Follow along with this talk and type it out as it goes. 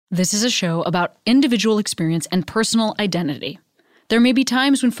This is a show about individual experience and personal identity. There may be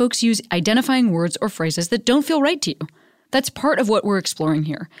times when folks use identifying words or phrases that don't feel right to you. That's part of what we're exploring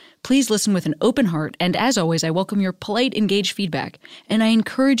here. Please listen with an open heart, and as always, I welcome your polite, engaged feedback, and I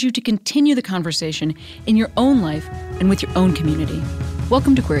encourage you to continue the conversation in your own life and with your own community.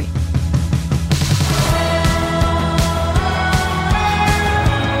 Welcome to Queery.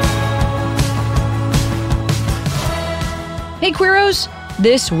 Hey, Queeros!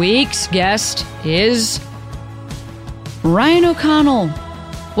 This week's guest is Ryan O'Connell.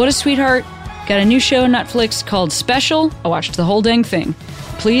 What a sweetheart. Got a new show on Netflix called Special. I watched the whole dang thing.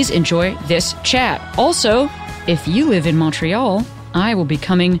 Please enjoy this chat. Also, if you live in Montreal, I will be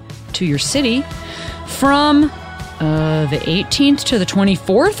coming to your city from the 18th to the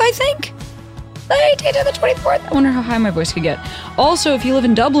 24th, I think? The 18th to the 24th. I wonder how high my voice could get. Also, if you live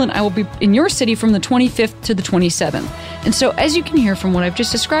in Dublin, I will be in your city from the 25th to the 27th. And so, as you can hear from what I've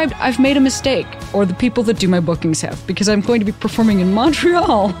just described, I've made a mistake, or the people that do my bookings have, because I'm going to be performing in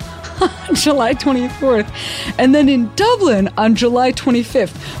Montreal on July 24th, and then in Dublin on July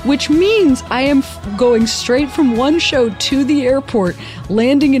 25th, which means I am going straight from one show to the airport,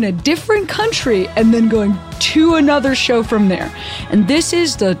 landing in a different country, and then going to another show from there. And this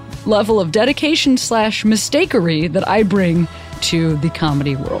is the level of dedication / mistakery that I bring to the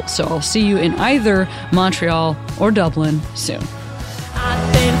comedy world. So I'll see you in either Montreal or Dublin soon.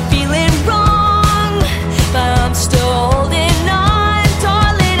 I've been feeling wrong, but I'm still holding on,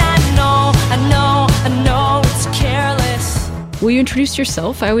 darling. I know it's careless. Will you introduce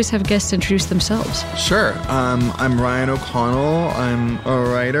yourself? I always have guests introduce themselves. Sure. I'm Ryan O'Connell. I'm a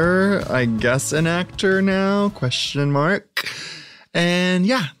writer, I guess an actor now, ? And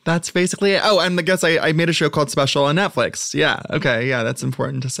yeah, that's basically it. Oh, and I guess I made a show called Special on Netflix. Yeah, okay, yeah, that's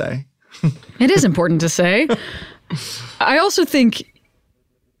important to say. It is important to say. I also think,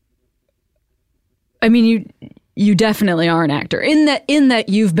 I mean, you definitely are an actor in that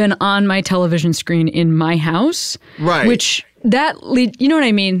you've been on my television screen in my house, right? Which you know what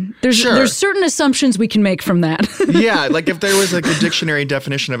I mean? There's certain assumptions we can make from that. Yeah, like if there was like a dictionary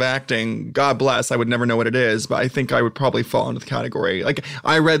definition of acting, God bless, I would never know what it is, but I think I would probably fall into the category. Like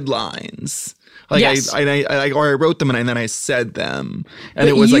I read lines. Like yes. I wrote them and then I said them. And but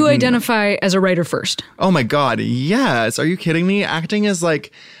it was you like, identify as a writer first. Oh my God, yes. Are you kidding me? Acting is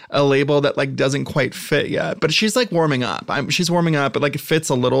like a label that like doesn't quite fit yet. But she's like warming up. She's warming up, but like it fits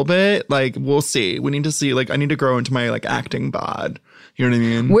a little bit. Like we'll see. We need to see. Like I need to grow into my like acting bod. You know what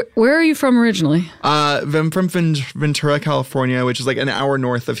I mean? Where are you from originally? I'm from Ventura, California, which is like an hour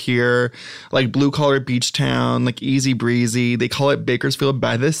north of here. Like blue collar beach town, like easy breezy. They call it Bakersfield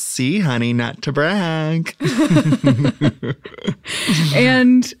by the Sea, honey, not to brag.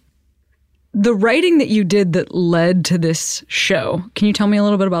 And the writing that you did that led to this show, can you tell me a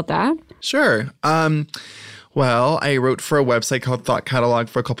little bit about that? Sure. Well, I wrote for a website called Thought Catalog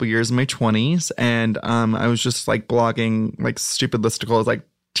for a couple years in my 20s. And I was just like blogging like stupid listicles like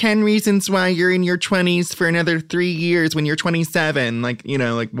 10 reasons why you're in your 20s for another 3 years when you're 27. Like, you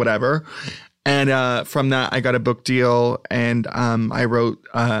know, like whatever. And from that, I got a book deal and I wrote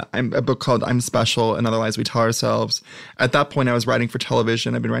a book called I'm Special and Other Lies We Tell Ourselves. At that point, I was writing for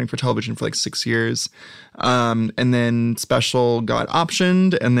television. I've been writing for television for like 6 years. And then Special got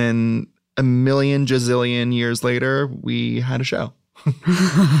optioned. And then a million gazillion years later, we had a show.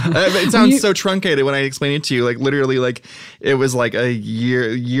 It sounds so truncated when I explain it to you. Like literally, like it was like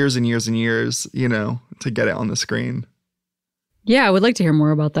years and years and years, you know, to get it on the screen. Yeah, I would like to hear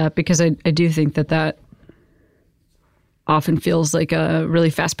more about that because I do think that often feels like a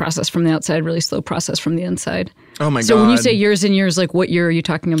really fast process from the outside, really slow process from the inside. Oh my God. So when you say years and years, like what year are you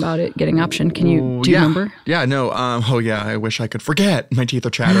talking about it getting optioned? Do you remember? Yeah, no. Oh yeah, I wish I could forget. My teeth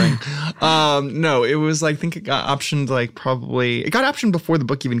are chattering. No, it was like, I think it got optioned like it got optioned before the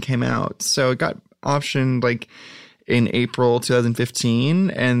book even came out. So it got optioned like in April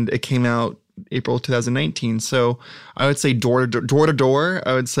 2015 and it came out April 2019. So I would say door to door,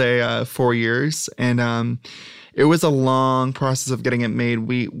 I would say 4 years. And it was a long process of getting it made.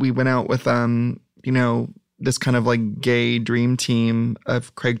 We went out with, you know, this kind of like gay dream team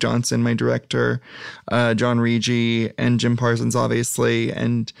of Craig Johnson, my director, John Rigi, and Jim Parsons, obviously.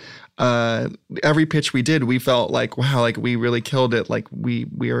 And every pitch we did, we felt like, wow, like we really killed it. Like we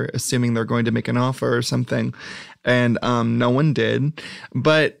were assuming they're going to make an offer or something. And no one did.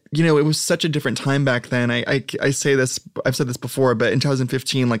 But, you know, it was such a different time back then. I say this, I've said this before, but in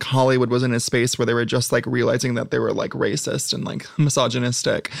 2015, like Hollywood was in a space where they were just like realizing that they were like racist and like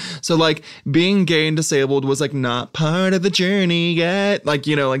misogynistic. So like being gay and disabled was like not part of the journey yet. Like,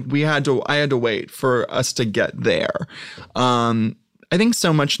 you know, like I had to wait for us to get there. I think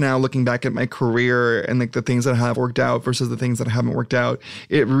so much now looking back at my career and like the things that have worked out versus the things that haven't worked out,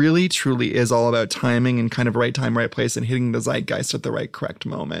 it really truly is all about timing and kind of right time, right place and hitting the zeitgeist at the right correct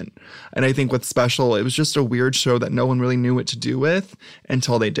moment. And I think with Special, it was just a weird show that no one really knew what to do with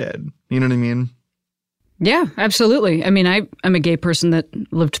until they did. You know what I mean? Yeah, absolutely. I mean, I'm a gay person that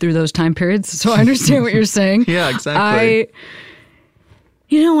lived through those time periods, so I understand what you're saying. Yeah, exactly.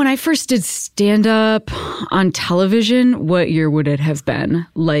 When I first did stand-up on television, what year would it have been?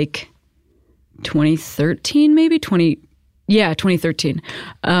 Like 2013, maybe? 2013.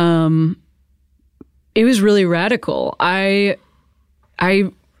 It was really radical. I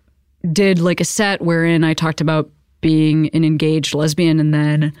did like a set wherein I talked about being an engaged lesbian, and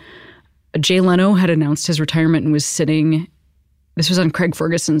then Jay Leno had announced his retirement and was sitting... This was on Craig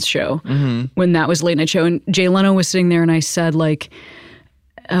Ferguson's show when that was Late Night Show, and Jay Leno was sitting there, and I said like...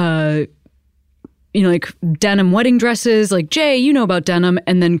 like denim wedding dresses, like, Jay, you know about denim.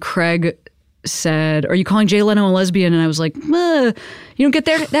 And then Craig said, are you calling Jay Leno a lesbian? And I was like, you don't get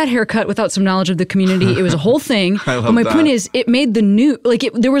that haircut without some knowledge of the community. It was a whole thing. But my point is, it made the news. Like,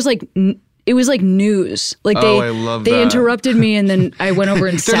 it was like news. Like they interrupted me, and then I went over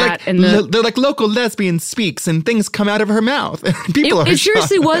and sat. They're like local lesbian speaks, and things come out of her mouth. People it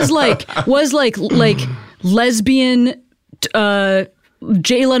seriously was like lesbian.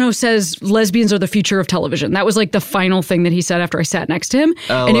 Jay Leno says lesbians are the future of television. That was like the final thing that he said after I sat next to him.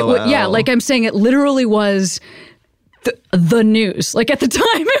 And it was, like I'm saying, it literally was the news. Like at the time,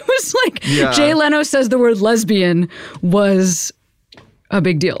 it was like Jay Leno says the word lesbian was a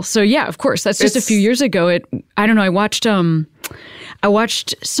big deal. So yeah, of course, that's just a few years ago. I don't know. I watched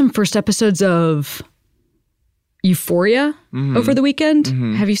some first episodes of Euphoria over the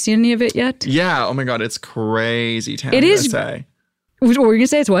weekend. Have you seen any of it yet? Yeah. Oh my God, it's Crazy Town USA. What were you going to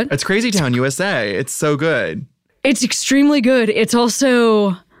say? It's what? It's Crazy Town USA. It's so good. It's extremely good. It's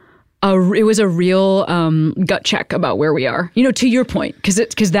also it was a real gut check about where we are. To your point,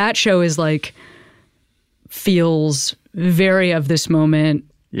 because that show is like feels very of this moment.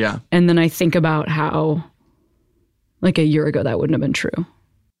 Yeah. And then I think about how like a year ago that wouldn't have been true.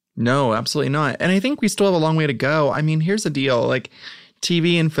 No, absolutely not. And I think we still have a long way to go. I mean, here's the deal. Like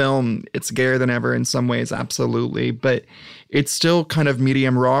TV and film, it's gayer than ever in some ways, absolutely. But it's still kind of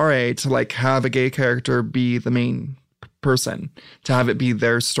medium rare to like have a gay character be the main person, to have it be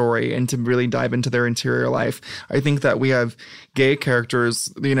their story and to really dive into their interior life. I think that we have gay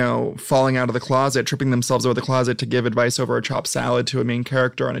characters, falling out of the closet, tripping themselves over the closet to give advice over a chopped salad to a main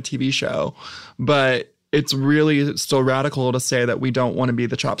character on a TV show. But it's really still radical to say that we don't want to be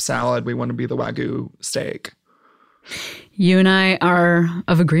the chopped salad. We want to be the Wagyu steak. You and I are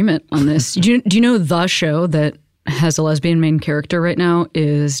of agreement on this. Do you know the show that has a lesbian main character right now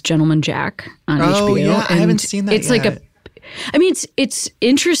is Gentleman Jack on HBO? Oh, yeah. I haven't seen that yet. It's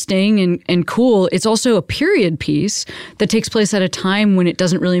interesting and cool. It's also a period piece that takes place at a time when it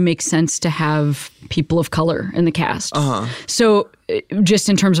doesn't really make sense to have people of color in the cast. So just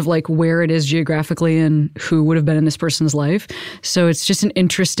in terms of like where it is geographically and who would have been in this person's life. So it's just an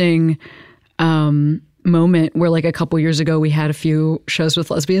interesting moment where like a couple years ago we had a few shows with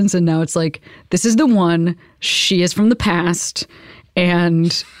lesbians, and now it's like, this is the one. She is from the past.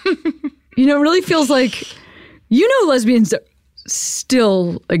 And, it really feels like, lesbians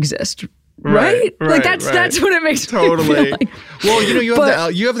still exist, right? Like that's what it makes me feel like. Well,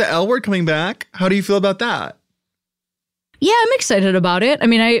 you have the L word coming back. How do you feel about that? Yeah, I'm excited about it. I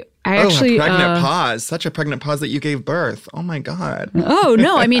mean, I actually... a pregnant pause. Such a pregnant pause that you gave birth. Oh, my God. Oh,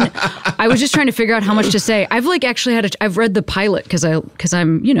 no. I mean, I was just trying to figure out how much to say. I've I've read the pilot because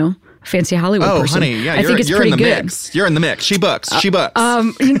I'm, fancy Hollywood person. Oh, honey, yeah, you're in the mix. You're in the mix. She books.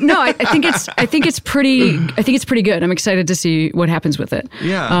 No, I think it's pretty good. I'm excited to see what happens with it.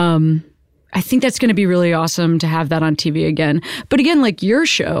 Yeah. I think that's going to be really awesome to have that on TV again. But again, like your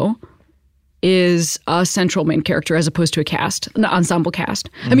show is a central main character as opposed to a cast, an ensemble cast.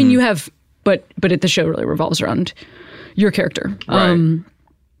 I mean, you have, but the show really revolves around your character. Right.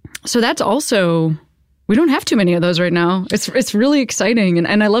 So that's also, we don't have too many of those right now. It's really exciting,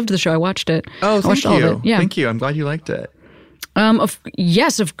 and I loved the show. I watched it. Oh, thank you. All of it. Yeah. Thank you. I'm glad you liked it.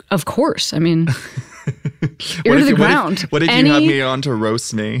 Yes, of course. I mean, ear to the ground. What did you have me on to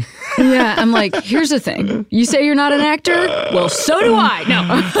roast me? Yeah, I'm like, here's the thing. You say you're not an actor? Well, so do I. No.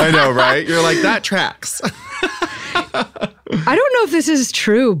 I know, right? You're like, that tracks. I don't know if this is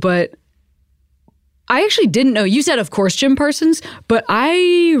true, but I actually didn't know. You said, of course, Jim Parsons, but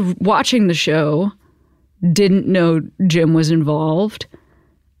watching the show, didn't know Jim was involved.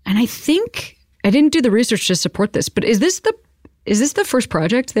 And I think, I didn't do the research to support this, but is this the first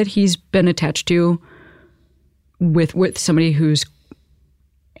project that he's been attached to with somebody who's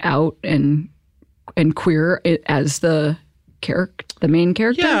out and queer as the main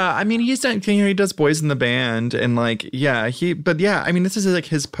character. Yeah, I mean, he does Boys in the Band, and like, I mean, this is like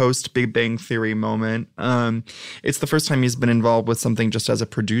his post Big Bang Theory moment. It's the first time he's been involved with something just as a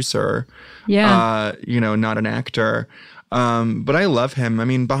producer. Yeah. Not an actor. But I love him. I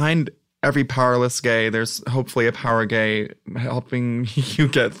mean, behind every powerless gay, there's hopefully a power gay helping you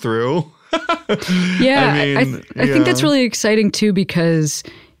get through. Yeah, I think that's really exciting too, because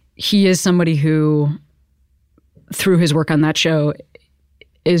he is somebody who, through his work on that show,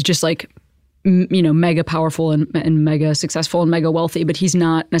 is just like, mega powerful and mega successful and mega wealthy, but he's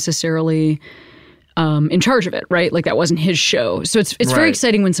not necessarily in charge of it, right? Like that wasn't his show. So it's very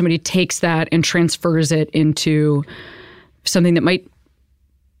exciting when somebody takes that and transfers it into something that might,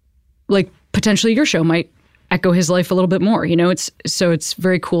 like potentially your show might echo his life a little bit more. It's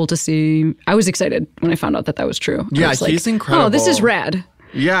very cool to see. I was excited when I found out that was true. Yeah, he's incredible. Oh, this is rad.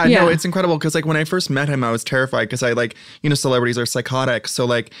 Yeah, no, it's incredible because like when I first met him, I was terrified because I celebrities are psychotic. So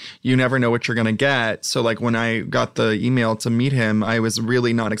like you never know what you're going to get. So like when I got the email to meet him, I was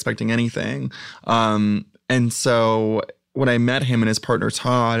really not expecting anything. And so when I met him and his partner,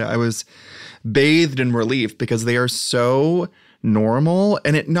 Todd, I was bathed in relief because they are so normal,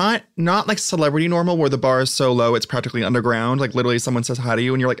 and it not like celebrity normal where the bar is so low it's practically underground. Like literally someone says hi to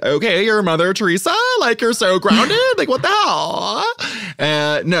you and you're like, okay, you're Mother Teresa, like you're so grounded. Like what the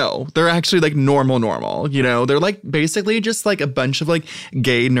hell? No, they're actually like normal. They're like basically just like a bunch of like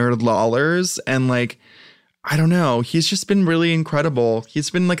gay nerd lollers, and like I don't know. He's just been really incredible. He's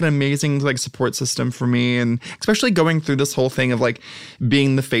been like an amazing like support system for me, and especially going through this whole thing of like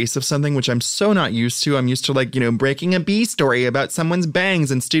being the face of something, which I'm so not used to. I'm used to like, breaking a B story about someone's bangs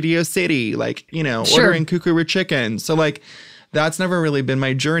in Studio City, like, ordering Kukuru chicken. So like that's never really been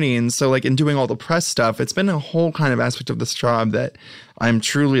my journey. And so like in doing all the press stuff, it's been a whole kind of aspect of this job that I'm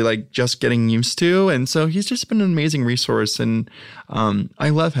truly like just getting used to. And so he's just been an amazing resource, and I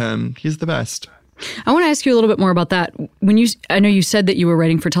love him. He's the best. I want to ask you a little bit more about that. I know you said that you were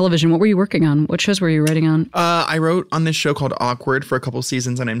writing for television. What were you working on? What shows were you writing on? I wrote on this show called Awkward for a couple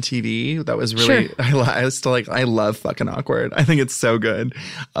seasons on MTV. That was really, sure. I love fucking Awkward. I think it's so good.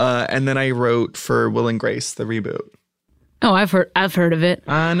 And then I wrote for Will and Grace, the reboot. Oh, I've heard of it.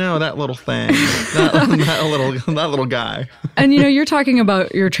 I know, that little thing, that little guy. And you're talking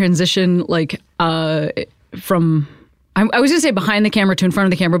about your transition, like from. I was going to say behind the camera to in front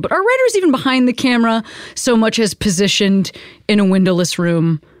of the camera, but are writers even behind the camera so much as positioned in a windowless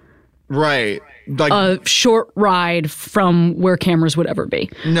room? Right. Like a short ride from where cameras would ever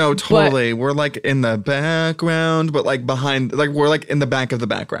be. No, totally. We're like in the background, but like behind, like we're like in the back of the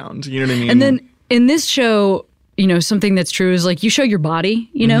background. You know what I mean? And then in this show, something that's true is like you show your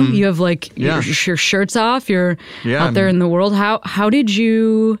body, Mm-hmm. you have like your shirts off, you're out there in the world. How did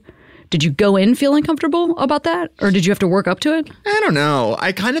you go in feeling comfortable about that? Or did you have to work up to it? I don't know.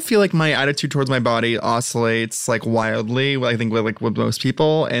 I kind of feel like my attitude towards my body oscillates like wildly, I think with most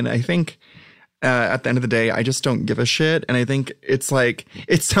people. And I think at the end of the day, I just don't give a shit. And I think it's like,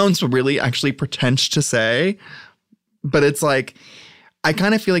 it sounds really actually pretentious to say, but it's like, I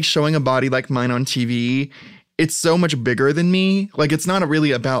kind of feel like showing a body like mine on TV, it's so much bigger than me. Like, it's not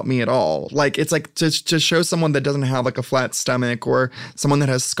really about me at all. Like, it's like to show someone that doesn't have like a flat stomach, or someone that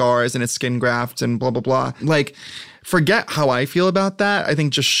has scars and a skin graft and blah, blah, blah. Like, forget how I feel about that. I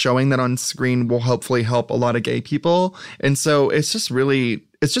think just showing that on screen will hopefully help a lot of gay people. And so it's just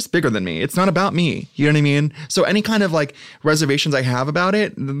bigger than me. It's not about me. You know what I mean? So any kind of like reservations I have about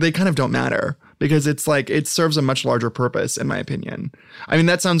it, they kind of don't matter, because it's like, it serves a much larger purpose, in my opinion. I mean,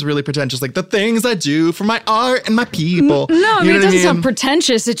 that sounds really pretentious, like the things I do for my art and my people. No, I mean, it doesn't sound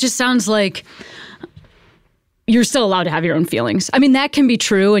pretentious. It just sounds like you're still allowed to have your own feelings. I mean, that can be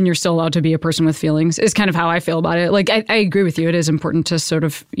true, and you're still allowed to be a person with feelings, is kind of how I feel about it. Like, I agree with you. It is important to sort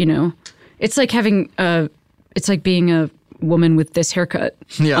of, it's like it's like being a woman with this haircut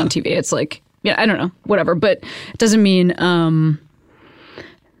on TV. It's like, I don't know, whatever. But it doesn't mean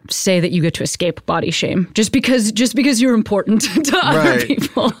say that you get to escape body shame just because you're important to other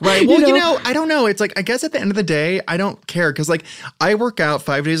people. Right. Well, I don't know. It's like, I guess at the end of the day, I don't care, because like I work out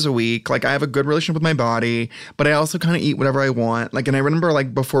 5 days a week. Like, I have a good relationship with my body, but I also kind of eat whatever I want. Like, and I remember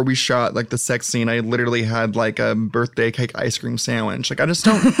like before we shot like the sex scene, I literally had like a birthday cake ice cream sandwich. Like, I just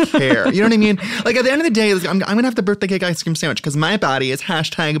don't care. You know what I mean? Like, at the end of the day, I'm going to have the birthday cake ice cream sandwich because my body is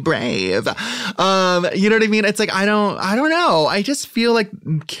 #brave. You know what I mean? It's like, I don't know. I just feel like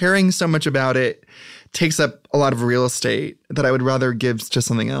caring so much about it takes up a lot of real estate that I would rather give to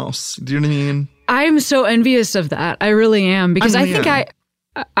something else. Do you know what I mean? I'm so envious of that. I really am, because I think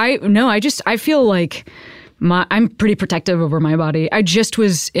I feel like I'm pretty protective over my body. I just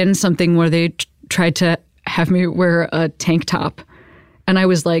was in something where they tried to have me wear a tank top. And I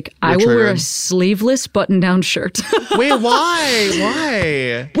was like, I will wear a sleeveless button-down shirt. Wait, why?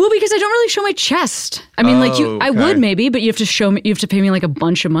 Why? Well, because I don't really show my chest. I mean, I would maybe, but you have to pay me like a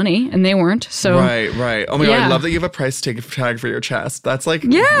bunch of money, and they weren't. So right. Oh my God, I love that you have a price tag for your chest. That's like,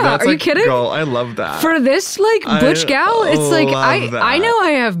 that's are you kidding? Girl, I love that. For this like butch gal, it's like I know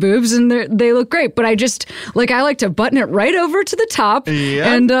I have boobs and they look great, but I just like I like to button it right over to the top,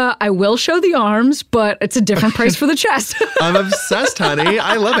 and I will show the arms, but it's a different price for the chest. I'm obsessed, honey.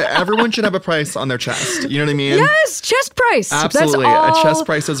 I love it. Everyone should have a price on their chest. You know what I mean? Yes, chest price. Absolutely. That's all a chest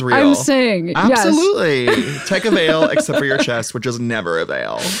price is real. I'm saying. Absolutely. Yes. Take a veil except for your chest, which is never a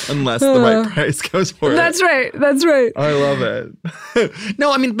veil unless the right price goes for it. That's right. I love it.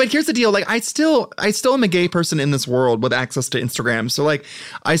 No, I mean, but here's the deal. Like I still am a gay person in this world with access to Instagram. So like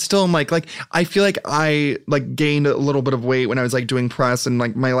I still am like I feel like I like gained a little bit of weight when I was like doing press and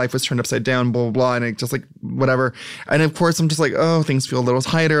like my life was turned upside down, blah, blah, blah. And it just like whatever. And of course I'm just like, oh, things feel a little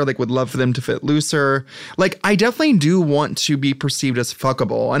tighter, like would love for them to fit looser. Like I definitely do want to be perceived as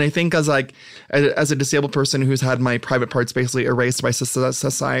fuckable. And I think as a disabled person who's had my private parts basically erased by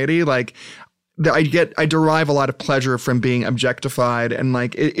society, like I derive a lot of pleasure from being objectified. And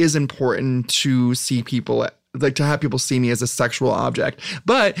like it is important to see people like to have people see me as a sexual object.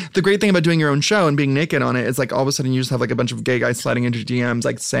 But the great thing about doing your own show and being naked on it is like all of a sudden you just have like a bunch of gay guys sliding into DMs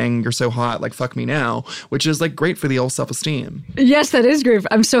like saying you're so hot, like fuck me now, which is like great for the old self-esteem. Yes, that is great.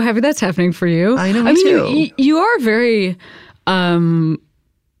 I'm so happy that's happening for you. I know, me too. You are very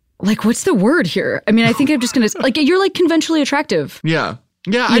like what's the word here? I mean, I think I'm just gonna like you're like conventionally attractive. Yeah.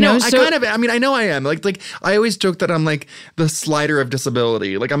 Yeah, I know. I know I am. Like I always joke that I'm like the slider of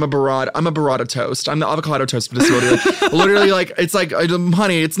disability. Like I'm a burrata toast. I'm the avocado toast of disability. Like, literally, like it's like,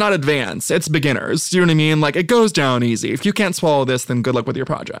 honey, it's not advanced. It's beginners. You know what I mean? Like it goes down easy. If you can't swallow this, then good luck with your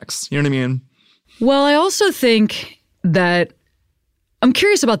projects. You know what I mean? Well, I also think that I'm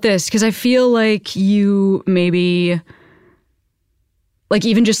curious about this because I feel like you maybe, like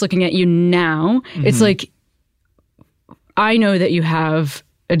even just looking at you now, it's like, I know that you have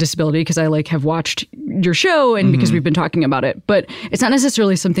a disability because I like have watched your show and because we've been talking about it, but it's not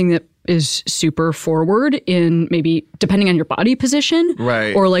necessarily something that is super forward in maybe depending on your body position,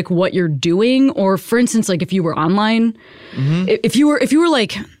 right? Or like what you're doing, or for instance, like if you were online, if you were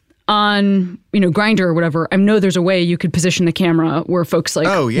like on, Grindr or whatever, I know there's a way you could position the camera where folks like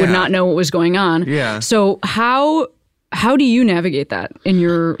would not know what was going on. Yeah. So how do you navigate that in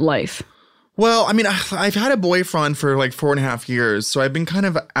your life? Well, I mean, I've had a boyfriend for like 4.5 years, so I've been kind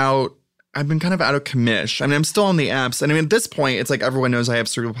of out of commish. I mean, I'm still on the apps. And I mean, at this point, it's like everyone knows I have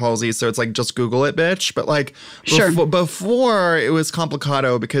cerebral palsy, so it's like, just Google it, bitch. But like before it was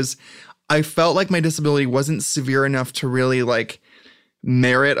complicado because I felt like my disability wasn't severe enough to really like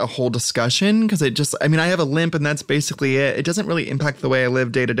merit a whole discussion because I have a limp and that's basically it. It doesn't really impact the way I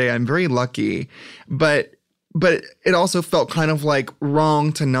live day to day. I'm very lucky, but it also felt kind of like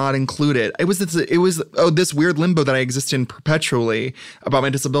wrong to not include it. It was this weird limbo that I exist in perpetually about my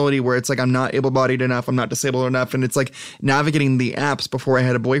disability where it's like I'm not able-bodied enough, I'm not disabled enough, and it's like navigating the apps before I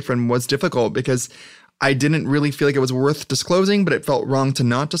had a boyfriend was difficult because I didn't really feel like it was worth disclosing, but it felt wrong to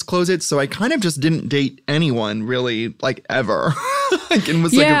not disclose it. So I kind of just didn't date anyone really like ever. And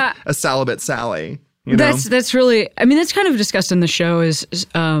was like a celibate Sally. You know? That's really, I mean, that's kind of discussed in the show is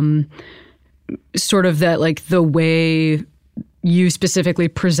sort of that like the way you specifically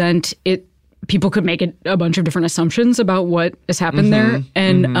present it, people could make a bunch of different assumptions about what has happened there.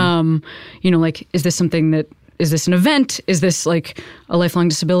 And, like, is this an event? Is this like a lifelong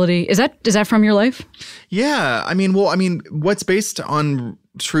disability? Is that from your life? Yeah. I mean, what's based on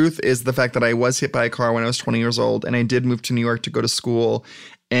truth is the fact that I was hit by a car when I was 20 years old and I did move to New York to go to school.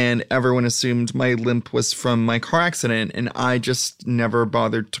 And everyone assumed my limp was from my car accident, and I just never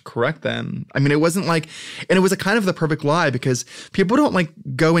bothered to correct them. I mean, it wasn't like, and it was a kind of the perfect lie because people don't like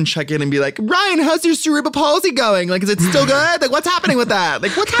go and check in and be like, Ryan, how's your cerebral palsy going? Like, is it still good? Like, what's happening with that?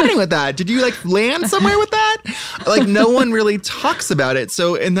 Like, what's happening with that? Did you like land somewhere with that? Like, no one really talks about it.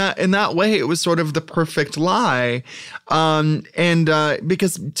 So in that way, it was sort of the perfect lie.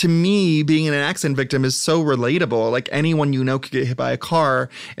 Because to me, being an accident victim is so relatable. Like anyone could get hit by a car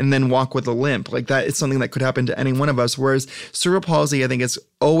and then walk with a limp. Like that is something that could happen to any one of us. Whereas cerebral palsy, I think, is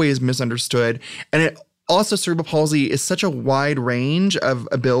always misunderstood. And cerebral palsy is such a wide range of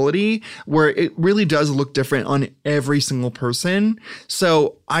ability where it really does look different on every single person.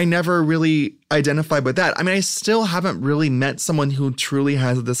 So I never really identified with that. I mean, I still haven't really met someone who truly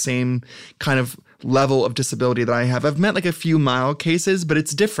has the same kind of level of disability that I have. I've met like a few mild cases, but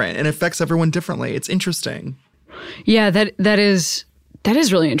it's different and affects everyone differently. It's interesting. Yeah, that is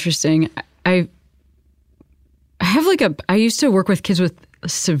really interesting. I have like I used to work with kids with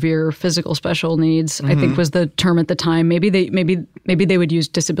severe physical special needs, I think was the term at the time. Maybe they would use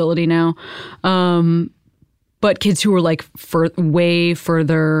disability now. But kids who were like way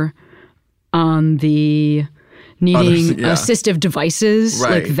further on the needing assistive devices,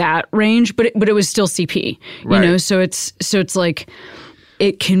 like that range, but it was still CP, you know? So it's like,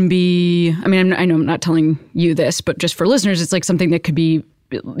 it can be, I mean, I know I'm not telling you this, but just for listeners, it's like something that could be,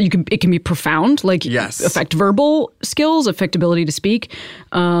 it can be profound, like affect verbal skills, affect ability to speak.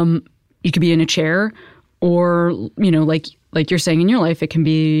 You could be in a chair, or, you know, like you're saying in your life, it can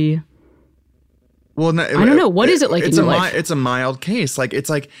be, well, no, I don't know. What is it like in your life? It's a mild case. Like, it's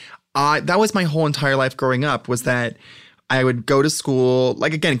like, that was my whole entire life growing up, was that I would go to school,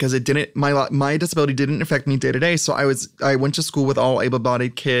 like, again, because it didn't, my disability didn't affect me day to day. So I went to school with all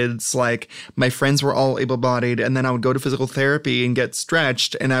able-bodied kids. Like, my friends were all able-bodied, and then I would go to physical therapy and get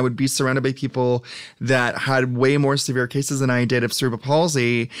stretched, and I would be surrounded by people that had way more severe cases than I did of cerebral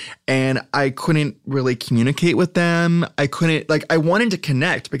palsy, and I couldn't really communicate with them. I couldn't, like, I wanted to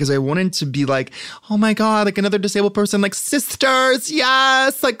connect because I wanted to be like, oh my God, like another disabled person, like sisters,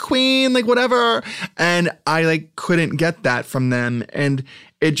 yes, like queen, like whatever. And I like couldn't get that from them, and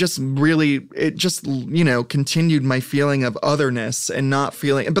it just you know, continued my feeling of otherness and not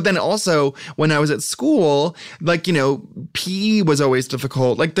feeling. But then also when I was at school, like, you know, PE was always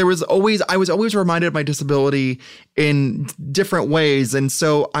difficult. Like, I was always reminded of my disability in different ways, and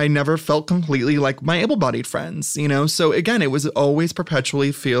so I never felt completely like my able-bodied friends, you know. So again, it was always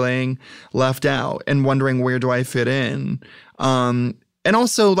perpetually feeling left out and wondering, where do I fit in? And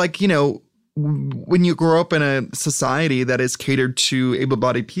also, like, you know, when you grow up in a society that is catered to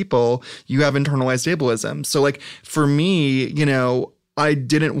able-bodied people, you have internalized ableism. So, like, for me, you know, I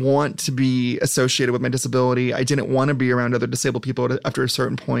didn't want to be associated with my disability. I didn't want to be around other disabled people after a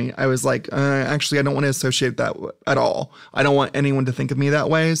certain point. I was like, actually, I don't want to associate that at all. I don't want anyone to think of me that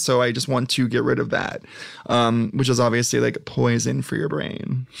way. So I just want to get rid of that, which is obviously like poison for your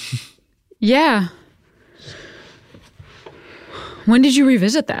brain. Yeah. When did you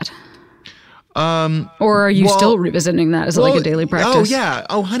revisit that? Or are you still revisiting that? Is it like a daily practice? Oh yeah.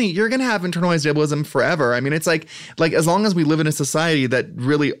 Oh honey, you're going to have internalized ableism forever. I mean, it's like as long as we live in a society that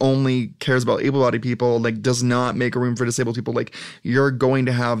really only cares about able-bodied people, like does not make a room for disabled people, like you're going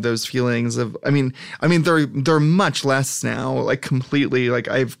to have those feelings of, I mean, they're much less now, like completely, like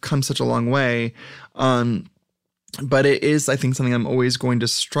I've come such a long way. But it is, I think, something I'm always going to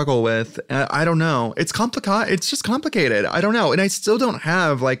struggle with. I don't know. It's complicated. It's just complicated. I don't know. And I still don't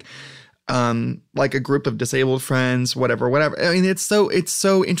have like a group of disabled friends, whatever. I mean, it's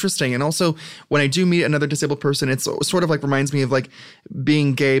so interesting. And also when I do meet another disabled person, it's sort of like reminds me of like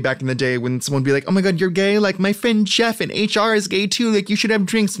being gay back in the day when someone would be like, oh my God, you're gay. Like my friend Jeff in HR is gay too. Like you should have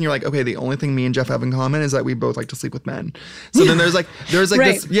drinks. And you're like, okay, the only thing me and Jeff have in common is that we both like to sleep with men. So then there's like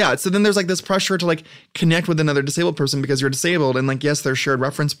right. this, so then there's like this pressure to like connect with another disabled person because you're disabled. And like, yes, there's shared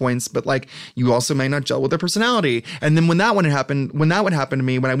reference points, but like you also might not gel with their personality. And then when that would happen to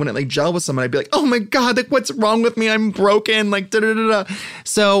me, when I wouldn't like gel with someone, I'd be like, oh my God, like what's wrong with me? I'm broken, like da da da da.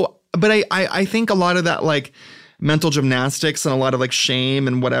 So, but I think a lot of that like mental gymnastics and a lot of like shame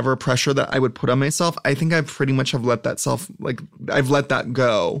and whatever pressure that I would put on myself, I think I pretty much have let I've let that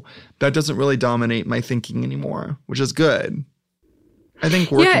go. That doesn't really dominate my thinking anymore, which is good. I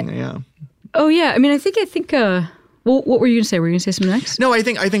think working, yeah. Oh yeah, I mean, I think. Well, what were you gonna say? Were you gonna say something next? No, I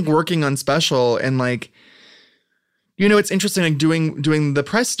think working on Special and like. You know, it's interesting, like doing the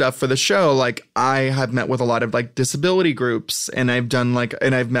press stuff for the show. Like I have met with a lot of like disability groups, and I've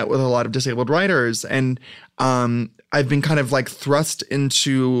met with a lot of disabled writers, and I've been kind of like thrust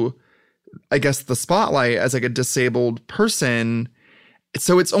into, I guess, the spotlight as like a disabled person.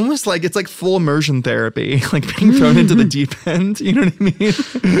 So it's almost like it's like full immersion therapy, like being thrown into the deep end. You know what I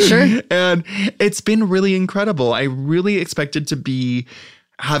mean? Sure. And it's been really incredible. I really expected to be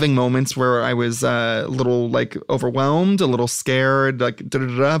having moments where I was a little like overwhelmed, a little scared, like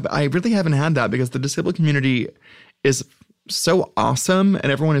da-da-da-da. But I really haven't had that because the disabled community is so awesome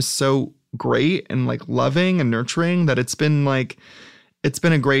and everyone is so great and like loving and nurturing that it's been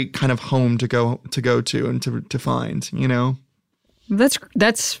a great kind of home to go to and to find, you know? That's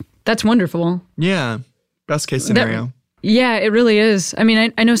wonderful. Yeah. Best case scenario. Yeah, it really is. I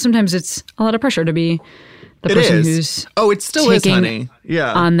mean, I know sometimes it's a lot of pressure to be the person who's it still is, honey.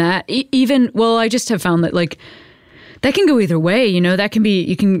 Yeah. On that. I just have found that like that can go either way, you know,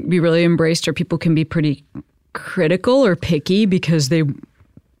 you can be really embraced or people can be pretty critical or picky because they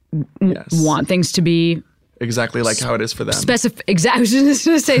want things to be exactly like how it is for them. Exactly. I was just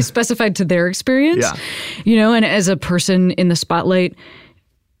going to say specified to their experience. Yeah. You know, and as a person in the spotlight,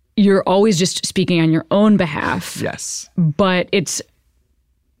 you're always just speaking on your own behalf. Yes. But it's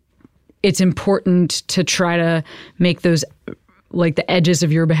important to try to make those, like, the edges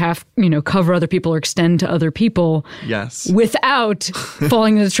of your behalf, you know, cover other people or extend to other people. Yes. Without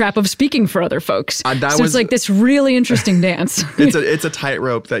falling into the trap of speaking for other folks. It's like this really interesting dance. It's a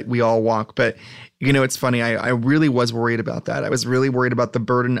tightrope that we all walk. But, you know, it's funny. I really was worried about that. I was really worried about the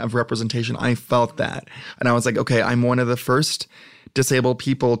burden of representation. I felt that. And I was like, okay, I'm one of the first disabled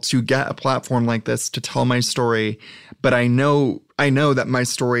people to get a platform like this to tell my story. But I know that my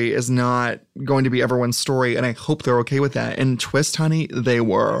story is not going to be everyone's story, and I hope they're okay with that. And Twist, honey, they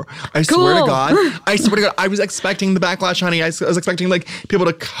were. I swear to God, I was expecting the backlash, honey. I was expecting, like, people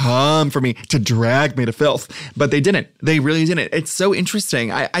to come for me, to drag me to filth, but they didn't. They really didn't. It's so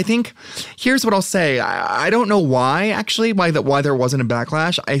interesting. I think, here's what I'll say. I don't know why there wasn't a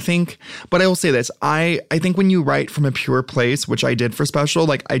backlash. But I will say this. I think when you write from a pure place, which I did for Special,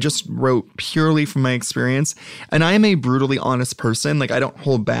 like, I just wrote purely from my experience, and I am a brutally honest person. Like, I don't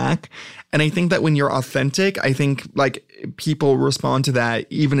hold back. And I think that when you're authentic, I think, like, people respond to that,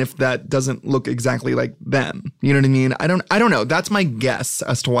 even if that doesn't look exactly like them. You know what I mean? I don't know. That's my guess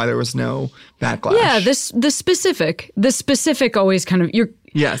as to why there was no backlash. Yeah, the specific always kind of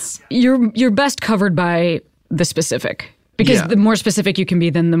you're best covered by the specific, because the more specific you can be,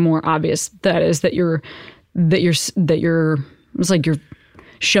 then the more obvious that is that you're it's like you're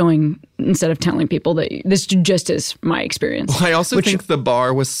showing instead of telling people that this just is my experience. Well, I also think the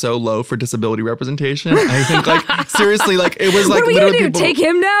bar was so low for disability representation. I think, like, seriously, like, it was like, what are we gonna do? Take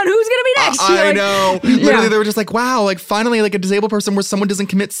him down? Who's gonna be next? I know. Literally, they were just like, wow, like, finally, like, a disabled person where someone doesn't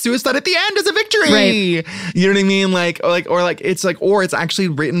commit suicide at the end is a victory. Right. You know what I mean? Or it's actually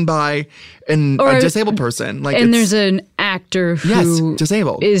written by a disabled person. Like, and there's an actor who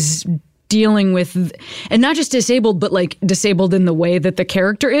disabled is dealing with, and not just disabled, but, like, disabled in the way that the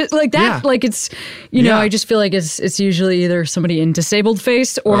character is, like that. Yeah. Like, it's, you know, I just feel like it's usually either somebody in disabled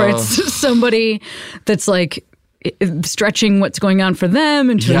face or it's somebody that's, like, stretching what's going on for them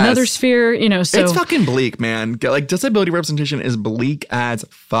into another sphere, you know. So it's fucking bleak, man. Like, disability representation is bleak as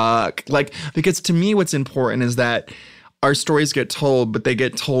fuck. Like, because to me, what's important is that our stories get told, but they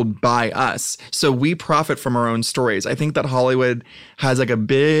get told by us. So we profit from our own stories. I think that Hollywood has, like, a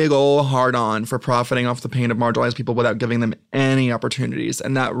big old hard-on for profiting off the pain of marginalized people without giving them any opportunities.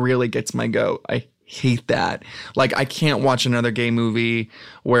 And that really gets my goat. I hate that. Like, I can't watch another gay movie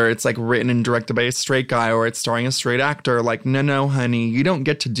where it's, like, written and directed by a straight guy or it's starring a straight actor. Like, no, honey, you don't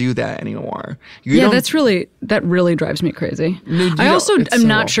get to do that anymore. That really drives me crazy. I also am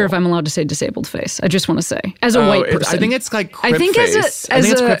not sure if I'm allowed to say disabled face. I just want to say, as a white person. I think it's like crip face. I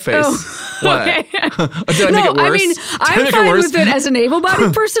think it's crip face. Oh, okay. Did I make it worse? I mean, I'm fine with it as an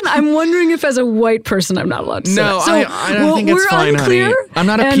able-bodied person. I'm wondering if as a white person I'm not allowed to say that. So I don't think it's fine, honey. I'm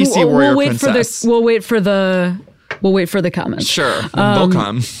not a PC warrior princess. We'll wait for the comments. Sure. They'll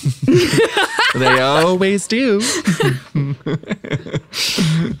come. They always do.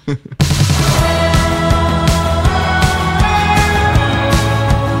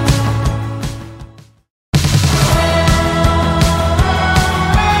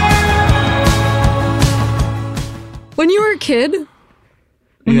 When you were a kid,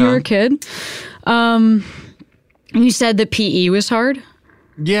 you said that PE was hard.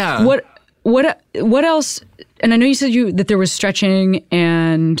 Yeah. What else? And I know you said that there was stretching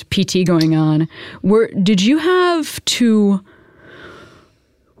and PT going on. Did you have to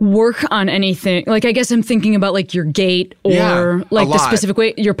work on anything? Like, I guess I'm thinking about, like, your gait or like the specific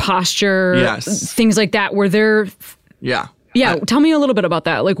way, your posture, things like that. Were there? Yeah. Yeah. Tell me a little bit about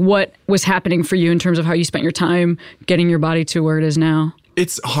that. Like, what was happening for you in terms of how you spent your time getting your body to where it is now?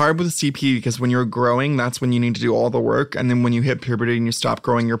 It's hard with CP because when you're growing, that's when you need to do all the work. And then when you hit puberty and you stop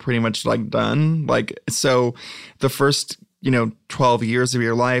growing, you're pretty much, like, done. Like, so the first, 12 years of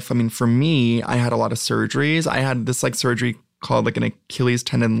your life, I mean, for me, I had a lot of surgeries. I had this, like, surgery called, like, an Achilles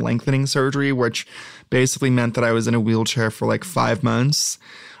tendon lengthening surgery, which basically meant that I was in a wheelchair for, like, 5 months.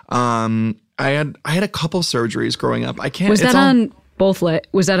 I had a couple surgeries growing up. Was that on both legs?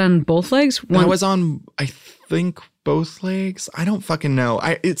 I was on, I think, both legs. I don't fucking know.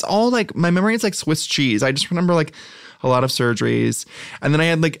 It's all, like, my memory is like Swiss cheese. I just remember, like, a lot of surgeries. And then I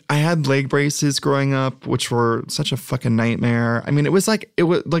had leg braces growing up, which were such a fucking nightmare. I mean, it was like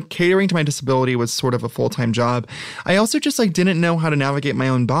catering to my disability was sort of a full-time job. I also just, like, didn't know how to navigate my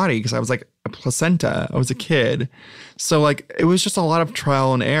own body because I was like, a placenta. I was a kid. So like it was just a lot of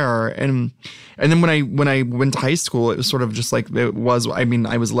trial and error. And then when I went to high school, it was sort of just like it was, I mean,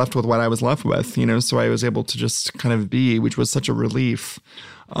 I was left with what I was left with, you know, so I was able to just kind of be, which was such a relief.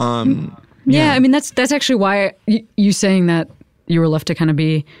 Yeah, I mean, that's actually why you saying that you were left to kind of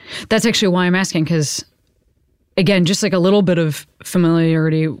be, that's actually why I'm asking, because again, just like a little bit of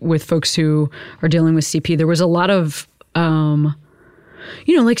familiarity with folks who are dealing with CP, there was a lot of,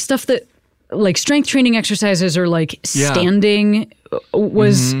 you know, like stuff that, like strength training exercises or like standing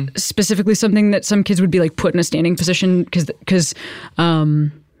was specifically something that some kids would be like put in a standing position because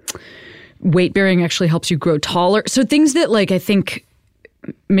weight bearing actually helps you grow taller. So things that like I think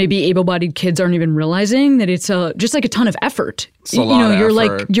maybe able-bodied kids aren't even realizing that it's just like a ton of effort. You know, you're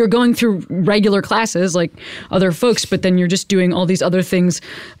like you're going through regular classes like other folks, but then you're just doing all these other things,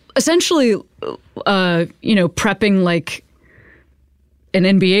 essentially, you know, prepping like an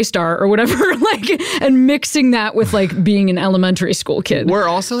NBA star or whatever, like, and mixing that with like being an elementary school kid. We're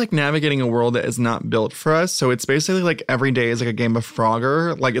also like navigating a world that is not built for us. So it's basically like every day is like a game of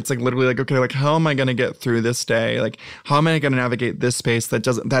Frogger. Like it's like literally like, okay, like how am I going to get through this day? Like how am I going to navigate this space that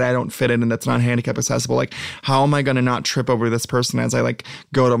I don't fit in and that's not handicap accessible? Like how am I going to not trip over this person as I like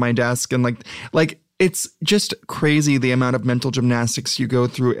go to my desk and like it's just crazy the amount of mental gymnastics you go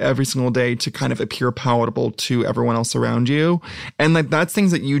through every single day to kind of appear palatable to everyone else around you. And like that's things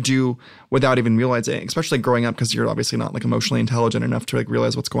that you do without even realizing, especially growing up, because you're obviously not like emotionally intelligent enough to like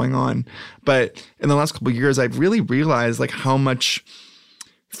realize what's going on. But in the last couple of years, I've really realized like how much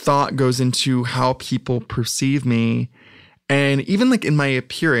thought goes into how people perceive me. And even like in my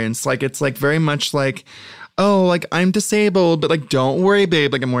appearance, like it's like very much like, oh, like I'm disabled, but like don't worry,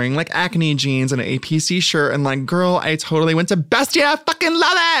 babe. Like I'm wearing like acne jeans and an APC shirt, and like, girl, I totally went to Bestia. I fucking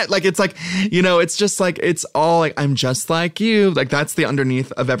love it. Like it's like, you know, it's just like it's all like I'm just like you. Like that's the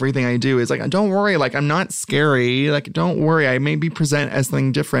underneath of everything I do is like, don't worry, like I'm not scary. Like don't worry, I maybe present as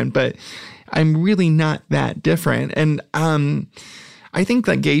something different, but I'm really not that different. And I think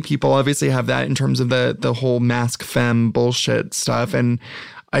that gay people obviously have that in terms of the whole mask femme bullshit stuff. And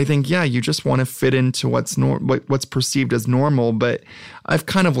I think, yeah, you just want to fit into what's perceived as normal, but I've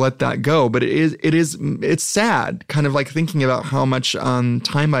kind of let that go. But it's sad, kind of like thinking about how much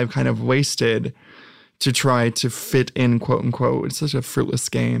time I've kind of wasted to try to fit in, quote unquote. It's such a fruitless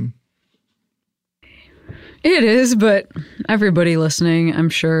game. It is, but everybody listening, I'm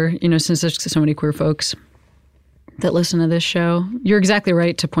sure, you know, since there's so many queer folks that listen to this show, you're exactly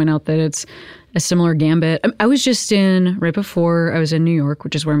right to point out that it's a similar gambit. I was just right before I was in New York,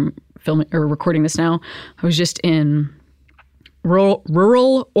 which is where I'm filming or recording this now. I was just in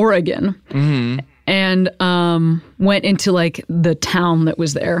rural Oregon and went into like the town that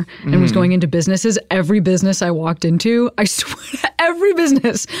was there and was going into businesses. Every business I walked into, I swear, every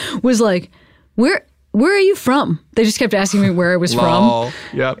business was like, where are you from? They just kept asking me where I was from.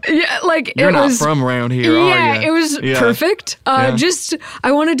 Yep. Yeah, like you're not from around here, are you? It was perfect. Just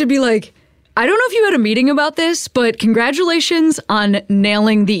I wanted to be like, I don't know if you had a meeting about this, but congratulations on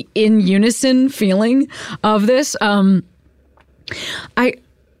nailing the in unison feeling of this. I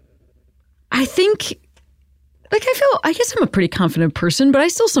think, like, I guess I'm a pretty confident person, but I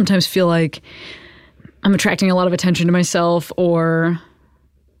still sometimes feel like I'm attracting a lot of attention to myself or,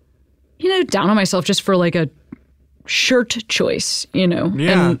 you know, down on myself just for like a shirt choice, you know?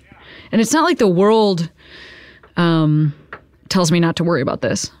 Yeah. And it's not like the world tells me not to worry about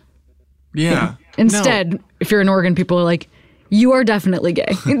this. Yeah. Instead, if you're in Oregon, people are like, you are definitely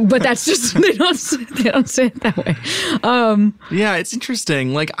gay. But that's just, they don't say it that way. Yeah, it's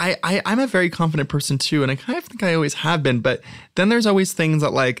interesting. Like, I'm a very confident person too, and I kind of think I always have been. But then there's always things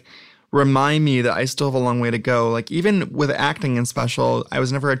that like remind me that I still have a long way to go. Like even with acting in special, I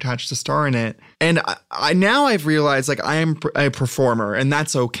was never attached to star in it. And I now I've realized like I am a performer, and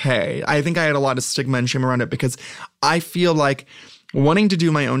that's okay. I think I had a lot of stigma and shame around it because I feel like wanting to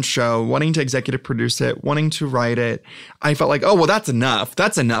do my own show, wanting to executive produce it, wanting to write it, I felt like, oh, well, that's enough.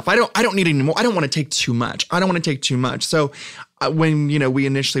 That's enough. I don't need any more. I don't want to take too much. So when, you know, we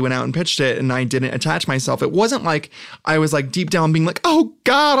initially went out and pitched it and I didn't attach myself, it wasn't like I was like deep down being like, oh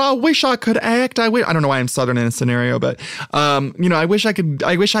God, I wish I could act. I don't know why I'm Southern in this scenario, but, you know, I wish I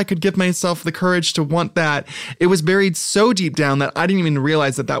could give myself the courage to want that. It was buried so deep down that I didn't even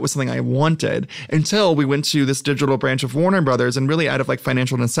realize that that was something I wanted until we went to this digital branch of Warner Brothers, and really out of like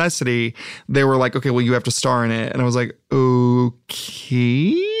financial necessity, they were like, okay, well, you have to star in it. And I was like,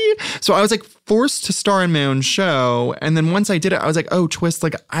 okay. So I was like forced to star in my own show. And then once I did it, I was like, oh, twist,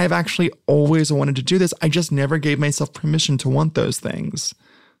 like I've actually always wanted to do this. I just never gave myself permission to want those things.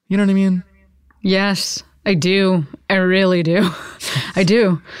 You know what I mean? Yes. I do. I really do. I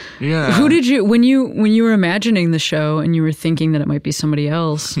do. Yeah. Who did you when you were imagining the show and you were thinking that it might be somebody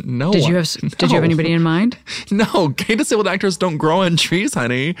else? No. Did you have anybody in mind? No, gay disabled actors don't grow on trees,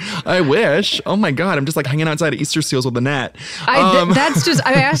 honey. I wish. Oh my God, I'm just like hanging outside of Easter seals with a net. That's just,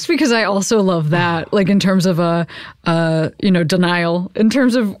 I asked because I also love that, like in terms of denial, in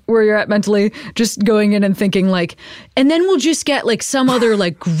terms of where you're at mentally, just going in and thinking like, and then we'll just get like some other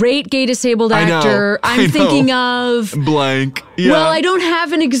like great gay disabled actor I'm thinking of. Blank. Yeah. Well, I don't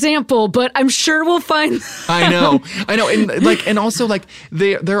have an example, but I'm sure we'll find. I know. And also like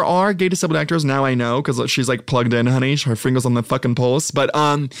there are gay disabled actors now, I know, because she's like plugged in, honey. Her finger's on the fucking pulse. But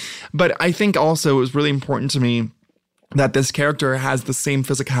I think also it was really important to me that this character has the same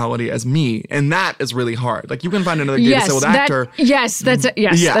physicality as me, and that is really hard. Like you can find another gay disabled actor.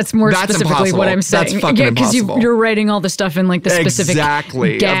 That's more specifically impossible. what I'm saying. That's fucking impossible. Because you're writing all the stuff in like the specific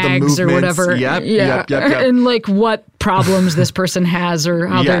gags or whatever. Yep. And like what problems this person has or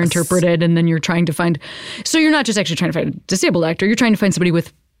how they're interpreted, and then you're trying to find. So you're not just actually trying to find a disabled actor. You're trying to find somebody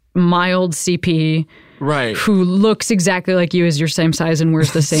with mild CP. Right. Who looks exactly like you, is your same size and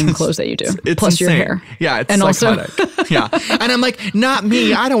wears the same clothes that you do. Plus insane. Your hair. Yeah, it's and psychotic. Yeah. And I'm like, not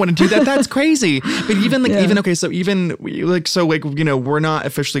me. I don't want to do that. That's crazy. But even like, we're not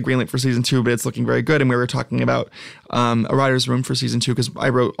officially greenlit for season 2, but it's looking very good. And we were talking about a writer's room for season 2 because I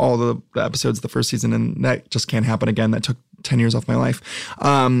wrote all the episodes of the first season, and that just can't happen again. That took 10 years off my life.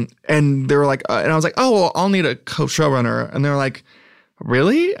 And they were like, and I was like, oh, well, I'll need a co-showrunner. And they were like,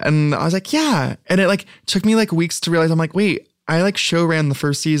 really? And I was like, yeah. And it like took me like weeks to realize, I'm like, wait, I like show ran the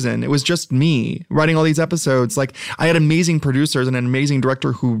first season. It was just me writing all these episodes. Like I had amazing producers and an amazing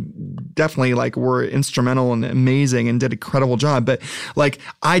director who definitely like were instrumental and amazing and did a incredible job. But like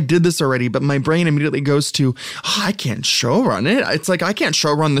I did this already, but my brain immediately goes to, I can't show run it. It's like, I can't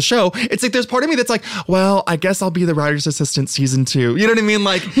show run the show. It's like, there's part of me that's like, well, I guess I'll be the writer's assistant season 2. You know what I mean?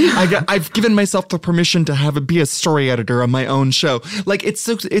 Like I've given myself the permission to be a story editor on my own show. Like it's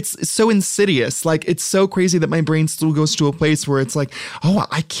so insidious. Like it's so crazy that my brain still goes to a place where it's like, oh,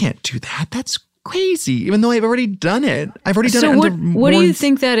 I can't do that. That's crazy. Even though I've already done it. I've already done it. So what do you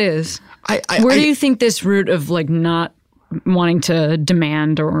think that is? Where do you think this root of like not wanting to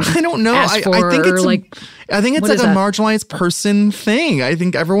demand or I don't know. ask for, I think it's like a marginalized person thing. I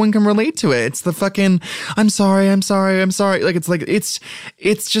think everyone can relate to it. It's the fucking I'm sorry. Like it's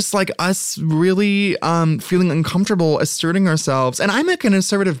just like us really feeling uncomfortable asserting ourselves. And I'm a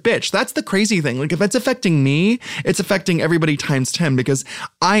conservative bitch. That's the crazy thing. Like if it's affecting me, it's affecting everybody times 10 because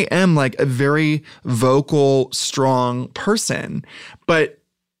I am like a very vocal, strong person. But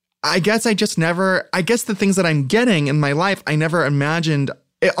I guess the things that I'm getting in my life, I never imagined.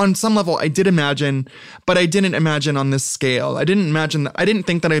 On some level, I did imagine, but I didn't imagine on this scale. I didn't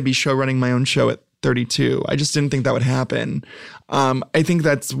think that I'd be running my own show at 32. I just didn't think that would happen. I think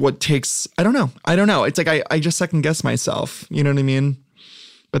that's what takes, I don't know. It's like, I just second guess myself. You know what I mean?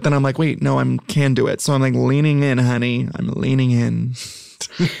 But then I'm like, wait, no, I can do it. So I'm like leaning in, honey. I'm leaning in.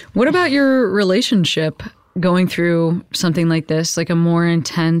 What about your relationship? Going through something like this, like a more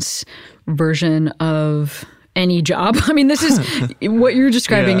intense version of any job. I mean, this is what you're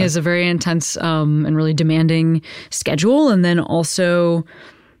describing is a very intense and really demanding schedule. And then also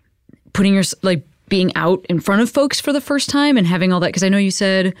putting your, like being out in front of folks for the first time and having all that. Cause I know you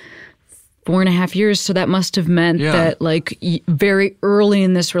said 4.5 years. So that must have meant that like very early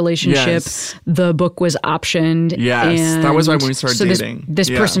in this relationship, the book was optioned. Yes. And that was when we started dating. This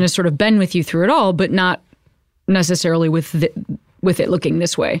person has sort of been with you through it all, but not necessarily with it looking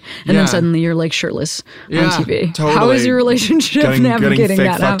this way, and then suddenly you're like shirtless on TV. Totally. How is your relationship navigating getting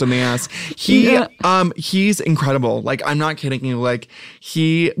that? Fucked in the ass. He's incredible. Like I'm not kidding you. Like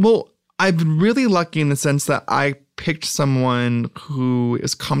I'm really lucky in the sense that I picked someone who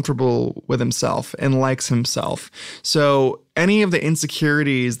is comfortable with himself and likes himself. So any of the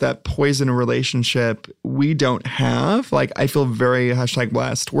insecurities that poison a relationship, we don't have. Like I feel very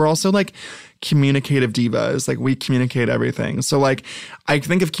 #blessed. We're also like communicative divas. Like we communicate everything. So like I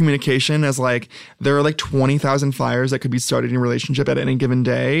think of communication as like there are like 20,000 fires that could be started in a relationship at any given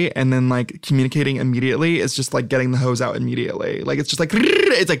day, and then like communicating immediately is just like getting the hose out immediately. Like it's just like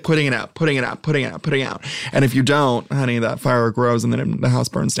it's like putting it out. And if you don't, honey, that fire grows and then the house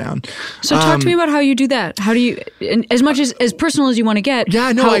burns down. So talk to me about how you do that. How do you, as much as as personal as you want to get.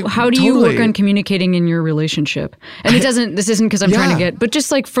 Yeah, no, how do you totally. work on communicating in your relationship? And this isn't because I'm trying to Yeah. get, but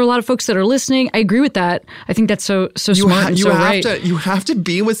just like for a lot of folks that are listening, I agree with that. I think that's so smart and so right. You have to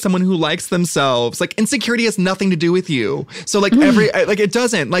be with someone who likes themselves. Like insecurity has nothing to do with you. So like it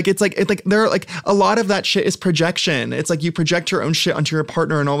doesn't. Like it's like there are like a lot of that shit is projection. It's like you project your own shit onto your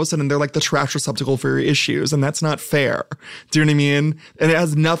partner, and all of a sudden they're like the trash receptacle for your issues, and that's not fair. Do you know what I mean? And it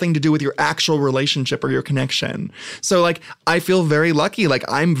has nothing to do with your actual relationship or your connection. So like I feel very lucky. Like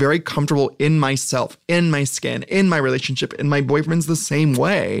I'm very comfortable in myself, in my skin, in my relationship, and my boyfriend's the same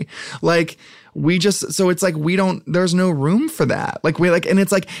way. Like so it's like there's no room for that. And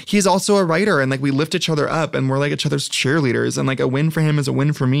it's like he's also a writer, and like we lift each other up, and we're like each other's cheerleaders, and like a win for him is a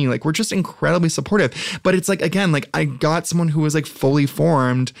win for me. Like we're just incredibly supportive. But it's like, again, like I got someone who was like fully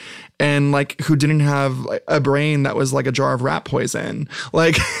formed and like who didn't have like, a brain that was like a jar of rat poison.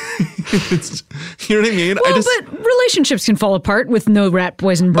 Like, you know what I mean? Well, but relationships can fall apart with no rat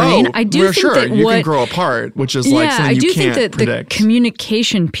poison brain. I do think sure. that you can grow apart, which is like something you can't think that predict. The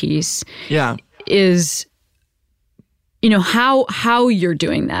communication piece is, how you're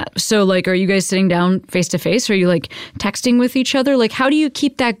doing that. So like, are you guys sitting down face to face? Are you like texting with each other? Like, how do you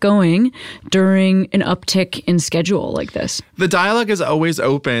keep that going during an uptick in schedule like this? The dialogue is always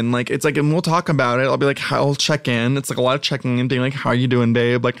open. Like, it's like, and we'll talk about it. I'll be like, I'll check in. It's like a lot of checking and being like, how are you doing,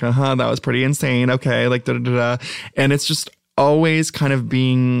 babe? Like, that was pretty insane. Okay. Like, da-da-da-da. And it's just always kind of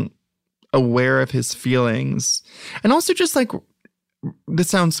being aware of his feelings. And also just like, this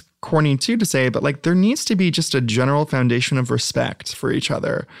sounds corny too to say, but like there needs to be just a general foundation of respect for each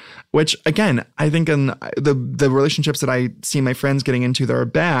other, which again, I think in the relationships that I see my friends getting into that are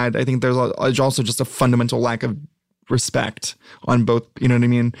bad, I think there's also just a fundamental lack of respect on both, you know what I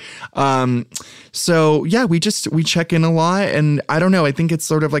mean? So yeah, we check in a lot, and I don't know, I think it's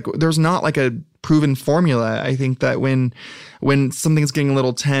sort of like, there's not like a proven formula. I think that when something's getting a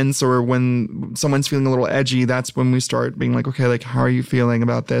little tense or when someone's feeling a little edgy, that's when we start being like, okay, like, how are you feeling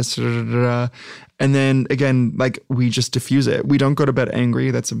about this? And then again, like we just diffuse it. We don't go to bed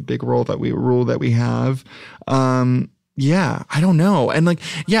angry. That's a big rule that we have. Yeah, I don't know. And like,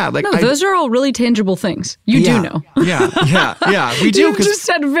 yeah, like those are all really tangible things. You do know. Yeah. We do. You just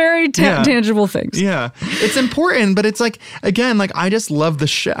said very tangible things. Yeah. It's important, but it's like, again, like I just love the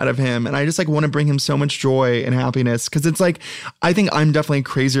shit out of him, and I just like want to bring him so much joy and happiness, because it's like, I think I'm definitely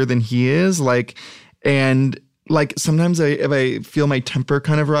crazier than he is. Like, and like sometimes if I feel my temper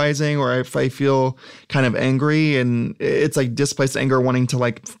kind of rising, or if I feel kind of angry and it's like displaced anger wanting to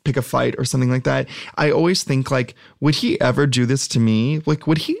like pick a fight or something like that, I always think like, would he ever do this to me? Like,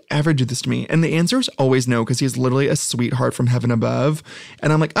 would he ever do this to me? And the answer is always no, because he's literally a sweetheart from heaven above.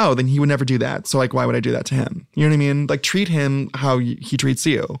 And I'm like, oh, then he would never do that. So like, why would I do that to him? You know what I mean? Like, treat him how he treats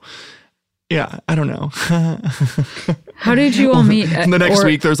you. Yeah, I don't know. How did you all meet? The next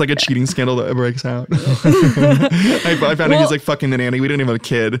week, there's like a cheating scandal that breaks out. I found out he's like fucking the nanny. We didn't even have a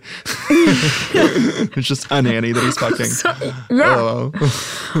kid. It's just a nanny that he's fucking.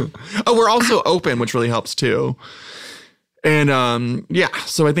 Oh, we're also open, which really helps too. And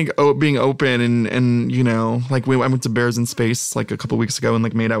so I think being open and you know, like I went to Bears in Space like a couple weeks ago and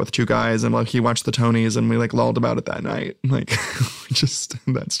like made out with two guys, and like he watched the Tonys and we like lulled about it that night. Like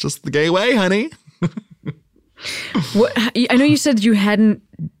that's just the gay way, honey. What, I know you said you hadn't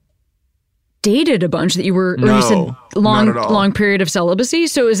dated a bunch, that you were, or you said long period of celibacy.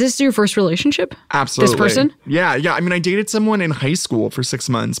 So is this your first relationship? Absolutely. This person? Yeah. I mean, I dated someone in high school for 6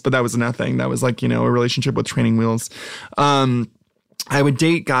 months, but that was nothing. That was like, you know, a relationship with training wheels. I would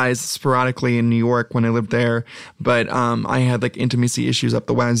date guys sporadically in New York when I lived there, but I had like intimacy issues up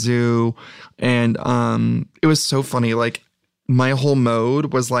the wazoo, and it was so funny. Like, my whole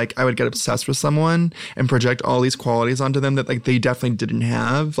mode was like, I would get obsessed with someone and project all these qualities onto them that like they definitely didn't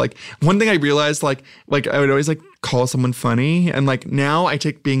have. Like, one thing I realized, like I would always like call someone funny, and like now I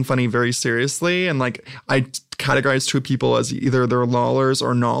take being funny very seriously, and like I categorize two people as either they're lollers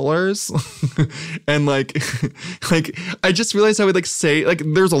or gnawlers. And like I just realized I would like say, like,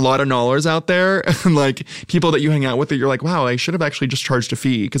 there's a lot of gnawlers out there, and like people that you hang out with that you're like, wow, I should have actually just charged a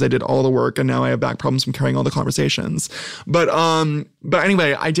fee because I did all the work and now I have back problems from carrying all the conversations. But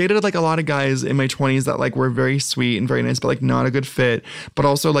anyway, I dated like a lot of guys in my 20s that like were very sweet and very nice, but like not a good fit. But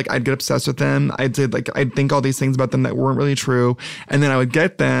also like I'd get obsessed with them. I'd think all these things about them that weren't really true, and then I would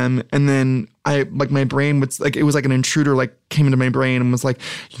get them, and then I like my brain would like, it was like an intruder like came into my brain and was like,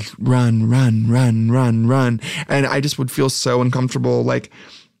 run, and I just would feel so uncomfortable, like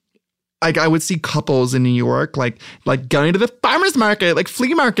like I would see couples in New York, like going to the farmer's market, like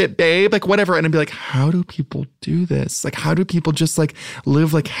flea market, babe, like whatever. And I'd be like, how do people do this? Like, how do people just like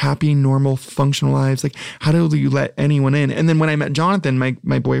live like happy, normal, functional lives? Like, how do you let anyone in? And then when I met Jonathan,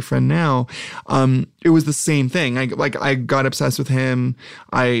 my boyfriend now, it was the same thing. I got obsessed with him.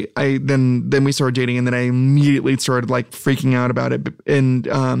 Then we started dating, and then I immediately started like freaking out about it. And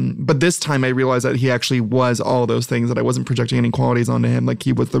but this time I realized that he actually was all those things, that I wasn't projecting any qualities onto him. Like,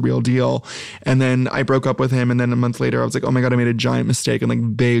 he was the real deal. And then I broke up with him, and then a month later I was like, oh my God, I made a giant mistake, and like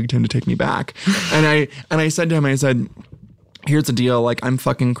begged him to take me back. and I said to him, I said, here's the deal, like I'm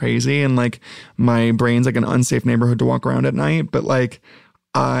fucking crazy, and like my brain's like an unsafe neighborhood to walk around at night, but like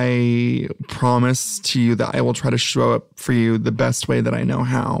I promise to you that I will try to show up for you the best way that I know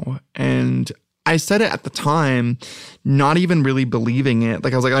how. And I said it at the time, not even really believing it.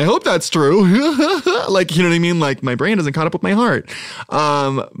 Like, I was like, I hope that's true. Like, you know what I mean? Like, my brain hasn't caught up with my heart.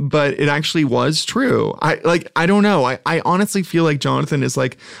 But it actually was true. I don't know. I honestly feel like Jonathan is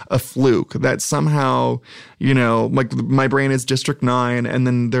like a fluke, that somehow, you know, like my brain is District 9, and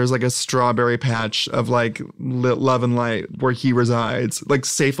then there's like a strawberry patch of like love and light where he resides, like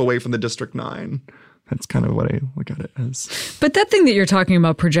safe away from the District 9. That's kind of what I look at it as. But that thing that you're talking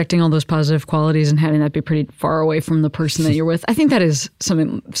about, projecting all those positive qualities and having that be pretty far away from the person that you're with, I think that is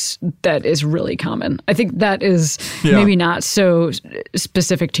something that is really common. I think that is maybe not so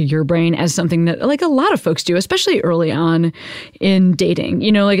specific to your brain as something that like a lot of folks do, especially early on in dating.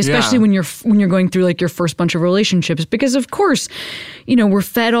 You know, like especially when you're going through like your first bunch of relationships, because of course, you know, we're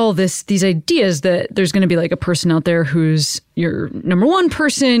fed all these ideas that there's going to be like a person out there who's your number one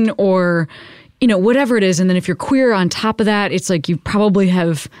person, or you know, whatever it is. And then if you're queer on top of that, it's like you probably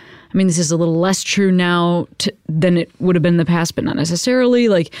have, I mean, this is a little less true now than it would have been in the past, but not necessarily.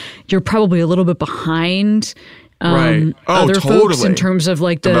 Like, you're probably a little bit behind right. other folks in terms of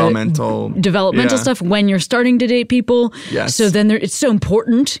like the developmental stuff when you're starting to date people. Yes. So then it's so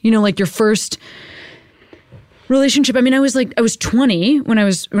important, you know, like your first relationship. I mean, I was 20 when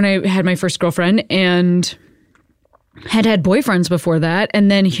I had my first girlfriend, and had boyfriends before that, and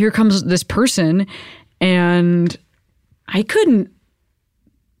then here comes this person, and I couldn't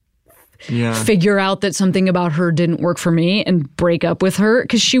figure out that something about her didn't work for me and break up with her,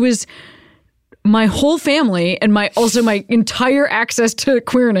 because she was my whole family and my entire access to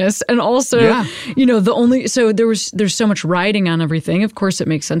queerness, and also you know, so there's so much riding on everything. Of course it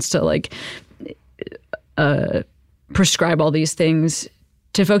makes sense to like prescribe all these things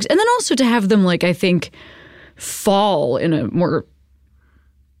to folks, and then also to have them, like, I think, fall in a more,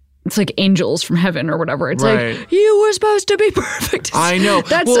 it's like angels from heaven or whatever. It's like, you were supposed to be perfect. I know.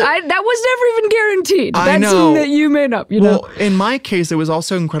 That was never even guaranteed. That's something that you made up, you know? In my case, it was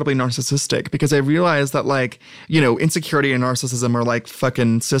also incredibly narcissistic, because I realized that, like, you know, insecurity and narcissism are like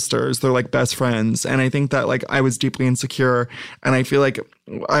fucking sisters. They're like best friends. And I think that, like, I was deeply insecure, and I feel like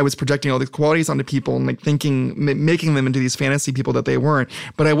I was projecting all these qualities onto people and like making them into these fantasy people that they weren't,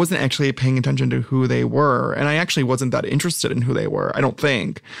 but I wasn't actually paying attention to who they were. And I actually wasn't that interested in who they were, I don't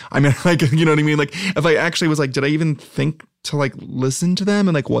think. I mean, like, you know what I mean? Like, if I actually was like, did I even think to like listen to them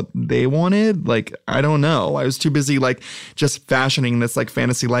and like what they wanted? Like, I don't know. I was too busy like just fashioning this like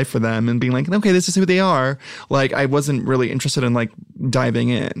fantasy life for them and being like, okay, this is who they are. Like, I wasn't really interested in like diving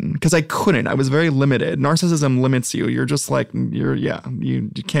in, because I couldn't. I was very limited. Narcissism limits you. You're just like,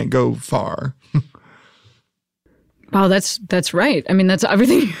 you can't go far. Wow, that's right. I mean, that's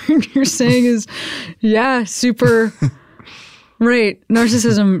everything you're saying is, super right.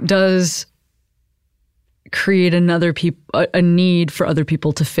 Narcissism does create a need for other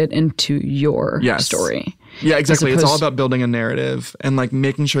people to fit into your story. Yeah, exactly. It's all about building a narrative and like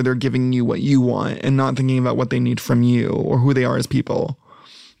making sure they're giving you what you want and not thinking about what they need from you or who they are as people.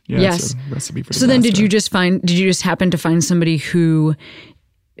 Yeah, yes. It's a recipe for disaster. So then did you just happen to find somebody who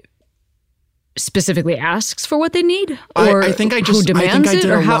specifically asks for what they need, or I think who demands it,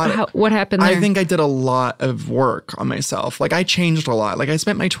 or how what happened there? I think I did a lot of work on myself. Like, I changed a lot. Like, I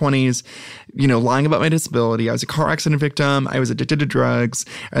spent my 20s, you know, lying about my disability. I was a car accident victim. I was addicted to drugs.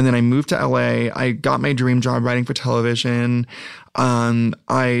 And then I moved to LA. I got my dream job writing for television.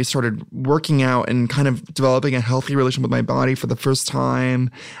 I started working out and kind of developing a healthy relationship with my body for the first time.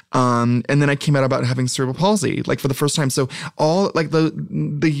 And then I came out about having cerebral palsy, like, for the first time. So all like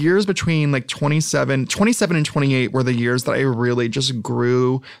the years between like 27 and 28 were the years that I really just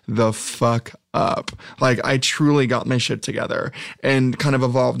grew the fuck up. Like, I truly got my shit together and kind of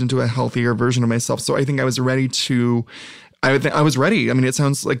evolved into a healthier version of myself. So I think I was ready to I was ready. I mean, it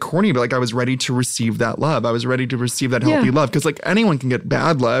sounds like corny, but like I was ready to receive that love. I was ready to receive that healthy love. Because like anyone can get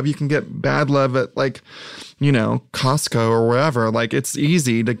bad love. You can get bad love at like, you know, Costco or wherever. Like it's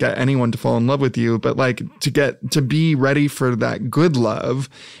easy to get anyone to fall in love with you. But like to be ready for that good love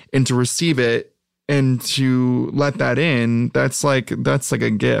and to receive it and to let that in, that's like a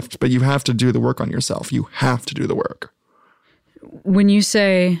gift. But you have to do the work on yourself. You have to do the work. When you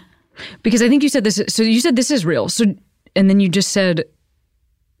say, because I think you said this, so you said this is real. So, and then you just said,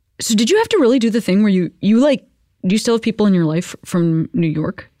 so did you have to really do the thing where you like, do you still have people in your life from New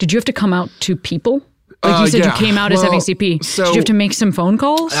York? Did you have to come out to people? Like you said, you came out as having CP. So did you have to make some phone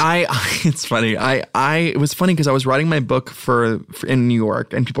calls? It's funny. It was funny because I was writing my book for in New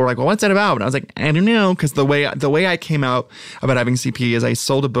York, and people were like, "Well, what's that about?" And I was like, "I don't know," because the way I came out about having CP is I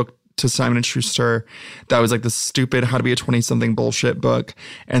sold a book to Simon & Schuster that was like the stupid how to be a 20-something bullshit book,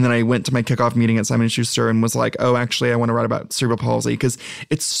 and then I went to my kickoff meeting at Simon & Schuster and was like, "Oh, actually, I want to write about cerebral palsy," because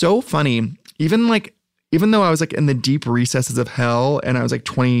it's so funny. Even though I was like in the deep recesses of hell and I was like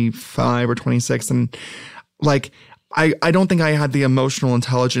 25 or 26 and like, I don't think I had the emotional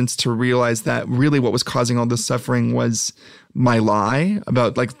intelligence to realize that really what was causing all this suffering was my lie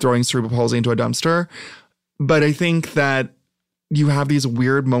about like throwing cerebral palsy into a dumpster. But I think that you have these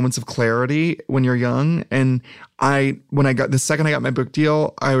weird moments of clarity when you're young. And the second I got my book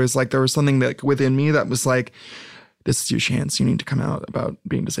deal, I was like, there was something that within me that was like, this is your chance. You need to come out about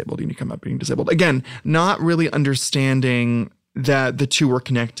being disabled. You need to come out being disabled. Again, not really understanding that the two were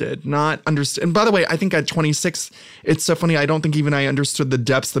connected. And by the way, I think at 26, it's so funny. I don't think even I understood the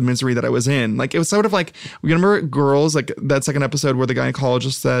depths of the misery that I was in. Like, it was sort of like, you remember Girls, like that second episode where the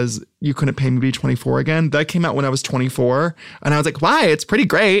gynecologist says, you couldn't pay me to be 24 again? That came out when I was 24. And I was like, why? It's pretty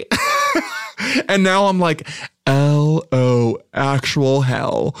great. And now I'm like, LO, actual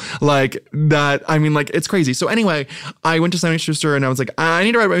hell. Like that. I mean, like, it's crazy. So anyway, I went to Simon & Schuster and I was like, I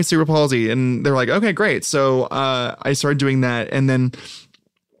need to write about cerebral palsy. And they're like, okay, great. So I started doing that. And then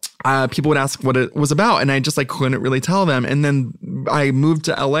people would ask what it was about. And I just like couldn't really tell them. And then I moved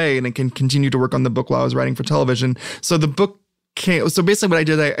to LA and I can continue to work on the book while I was writing for television. So the book came. So basically what I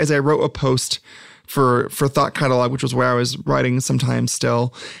did is I wrote a post for Thought Catalog, which was where I was writing sometimes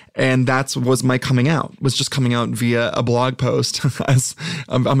still. And that was my coming out, was just coming out via a blog post. As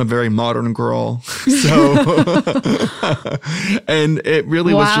I'm a very modern girl. So, and it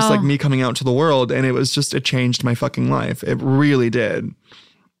really was just like me coming out to the world. And it changed my fucking life. It really did.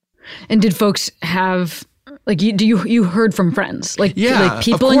 And did folks have, like, you heard from friends? Like, like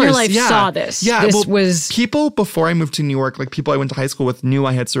people in your life saw this? Yeah, this was... People before I moved to New York, like people I went to high school with knew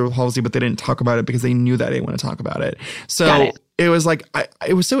I had cerebral palsy, but they didn't talk about it because they knew that I didn't want to talk about it. So it was like,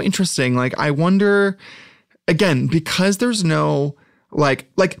 it was so interesting. Like, I wonder, again, because there's no... Like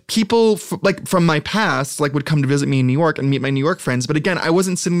people from my past like would come to visit me in New York and meet my New York friends. But again, I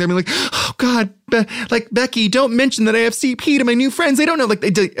wasn't sitting there being like, oh God, like Becky, don't mention that I have CP to my new friends. They don't know. Like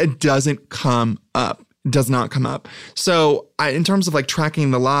it doesn't come up. It does not come up. So in terms of like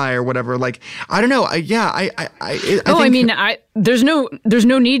tracking the lie or whatever, like, I don't know. There's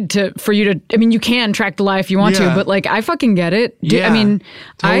no need for you to, I mean, you can track the lie if you want to, but like, I fucking get it. I mean,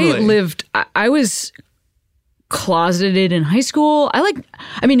 totally. I was closeted in high school.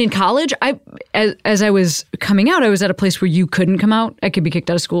 In college, as I was coming out, I was at a place where you couldn't come out. I could be kicked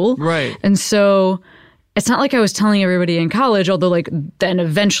out of school. Right. And so it's not like I was telling everybody in college, although like then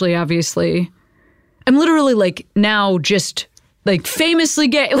eventually, obviously, I'm literally like now just like famously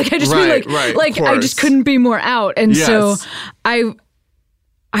gay. Like I just mean like I just couldn't be more out. And so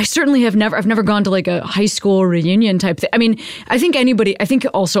I certainly I've never gone to like a high school reunion type thing. I mean, I think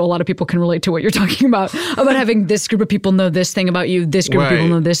also a lot of people can relate to what you're talking about having this group of people know this thing about you, this group of people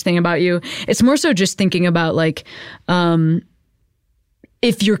know this thing about you. It's more so just thinking about like,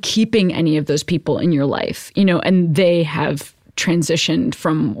 if you're keeping any of those people in your life, you know, and they have transitioned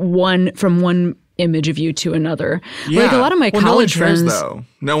from one image of you to another. Yeah. Like a lot of my college friends, though.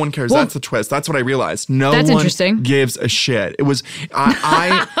 No one cares. That's the twist. That's what I realized. That's interesting. Gives a shit. It was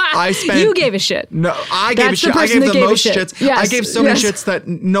I spent. You gave a shit. No, I gave a shit. I gave the most shits. Yes. I gave so many shits that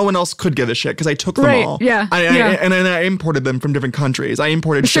no one else could give a shit because I took them all. Yeah. And I imported them from different countries. I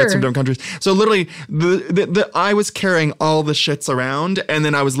imported shits from different countries. So literally, I was carrying all the shits around, and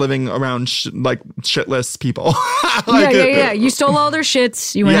then I was living around shitless people. Yeah. You stole all their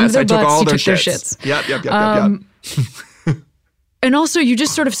shits. You went into their butts. You took their shits. Yep. And also, you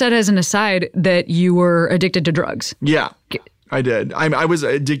just sort of said as an aside that you were addicted to drugs. Yeah, I did. I was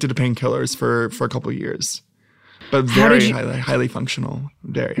addicted to painkillers for a couple of years, but very highly functional.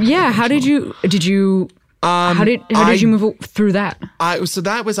 Very. Yeah. How did you? How did you move through that? So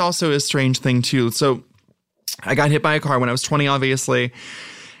that was also a strange thing too. So I got hit by a car when I was 20, obviously.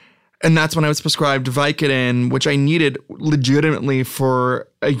 And that's when I was prescribed Vicodin, which I needed legitimately for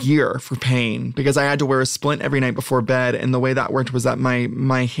a year for pain because I had to wear a splint every night before bed. And the way that worked was that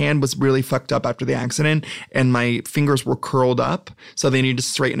my hand was really fucked up after the accident and my fingers were curled up. So they needed to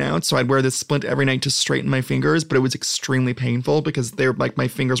straighten out. So I'd wear this splint every night to straighten my fingers, but it was extremely painful because they're like my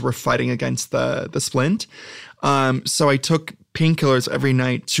fingers were fighting against the splint. So I took painkillers every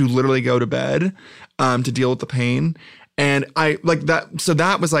night to literally go to bed to deal with the pain. And I like that. So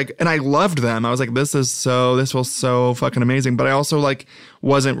that was like, and I loved them. I was like, this was so fucking amazing. But I also like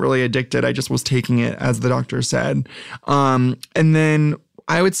wasn't really addicted. I just was taking it as the doctor said. And then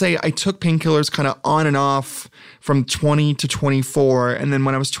I would say I took painkillers kind of on and off from 20 to 24. And then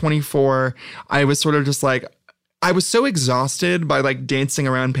when I was 24, I was sort of just like, I was so exhausted by like dancing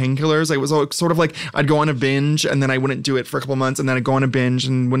around painkillers. I was sort of like, I'd go on a binge and then I wouldn't do it for a couple months and then I'd go on a binge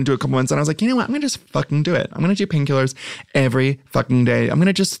and wouldn't do it a couple months. And I was like, you know what? I'm going to just fucking do it. I'm going to do painkillers every fucking day. I'm going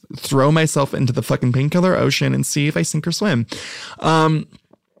to just throw myself into the fucking painkiller ocean and see if I sink or swim.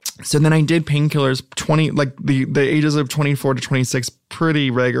 So then I did painkillers the ages of 24 to 26 pretty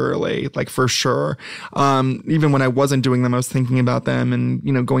regularly, like for sure. Even when I wasn't doing them, I was thinking about them and,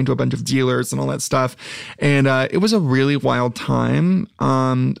 you know, going to a bunch of dealers and all that stuff. And it was a really wild time.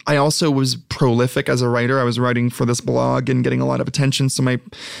 I also was prolific as a writer. I was writing for this blog and getting a lot of attention. So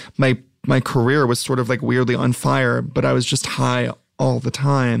my career was sort of like weirdly on fire, but I was just high all the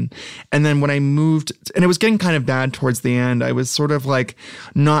time. And then when I moved, and it was getting kind of bad towards the end, I was sort of like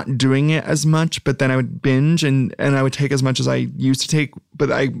not doing it as much, but then I would binge and I would take as much as I used to take,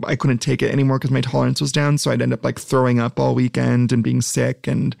 but I couldn't take it anymore because my tolerance was down. So I'd end up like throwing up all weekend and being sick.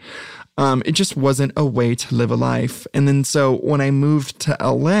 And it just wasn't a way to live a life. And then so when I moved to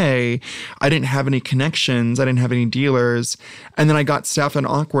LA, I didn't have any connections. I didn't have any dealers. And then I got Staff and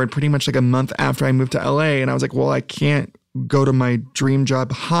Awkward pretty much like a month after I moved to LA. And I was like, well, I can't go to my dream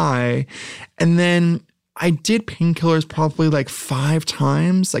job high. And then I did painkillers probably like 5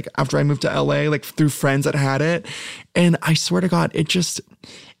 times, like after I moved to LA, like through friends that had it. And I swear to God,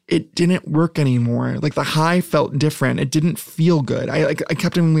 it didn't work anymore. Like the high felt different. It didn't feel good. I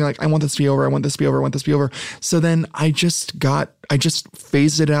kept being like, I want this to be over. I want this to be over. I want this to be over. So then I just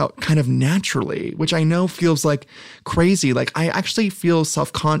phased it out kind of naturally, which I know feels like crazy. Like I actually feel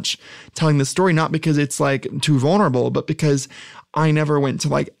self-conscious telling this story, not because it's like too vulnerable, but because I never went to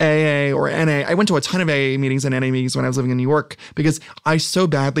like AA or NA. I went to a ton of AA meetings and NA meetings when I was living in New York because I so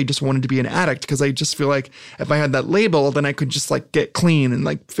badly just wanted to be an addict because I just feel like if I had that label, then I could just like get clean and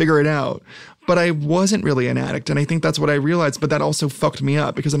like figure it out. But I wasn't really an addict. And I think that's what I realized. But that also fucked me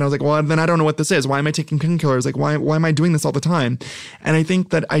up because then I was like, well, then I don't know what this is. Why am I taking painkillers? Like, why am I doing this all the time? And I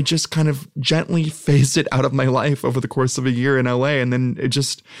think that I just kind of gently phased it out of my life over the course of a year in LA. And then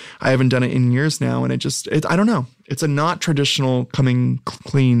I haven't done it in years now. And I don't know. It's a not traditional coming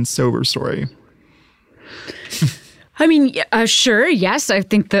clean, sober story. I mean, sure. Yes. I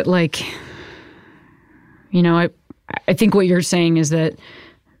think that like, you know, I think what you're saying is that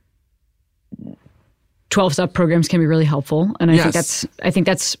 12-step programs can be really helpful. And I think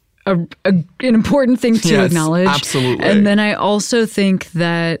that's an important thing to acknowledge. Absolutely. And then I also think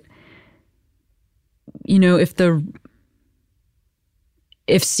that, you know,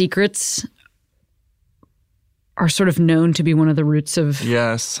 if secrets are sort of known to be one of the roots of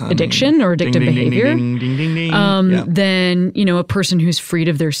addiction or addictive behavior, then, you know, a person who's freed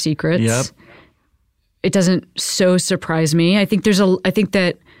of their secrets, it doesn't so surprise me. I think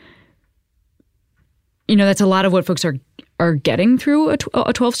that, you know, that's a lot of what folks are getting through a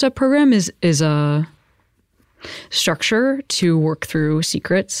 12-step program is a structure to work through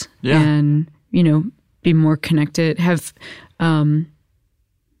secrets and, you know, be more connected, have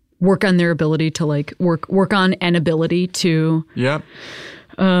work on their ability to like work on an ability to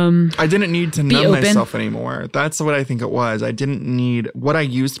I didn't need to numb myself anymore. That's what I think it was. I didn't need what I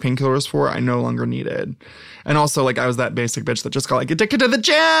used painkillers for. I no longer needed. And also, like, I was that basic bitch that just got like addicted to the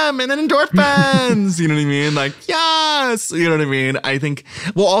gym and then endorphins. You know what I mean? Like, yes. You know what I mean? I think,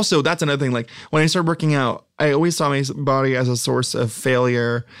 well, also, that's another thing. Like, when I started working out, I always saw my body as a source of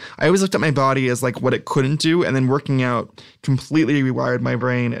failure. I always looked at my body as like what it couldn't do. And then working out completely rewired my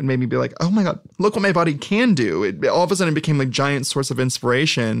brain and made me be like, oh my God, look what my body can do. It all of a sudden became like giant source of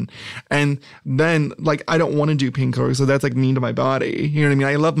inspiration. And then like, I don't want to do painkillers. So that's like mean to my body. You know what I mean?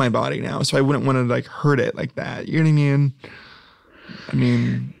 I love my body now. So I wouldn't want to like hurt it like that. You know what I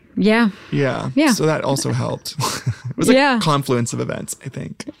mean? Yeah. So that also helped. It was like a confluence of events, I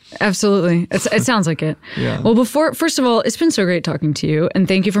think. Absolutely. It sounds like it. Yeah. Well, first of all, it's been so great talking to you. And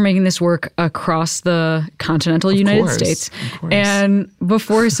thank you for making this work across the continental United States. Of course. And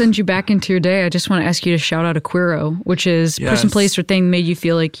before I send you back into your day, I just want to ask you to shout out Aquiro, which is person, place, or thing made you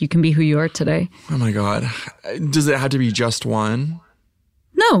feel like you can be who you are today. Oh my God. Does it have to be just one?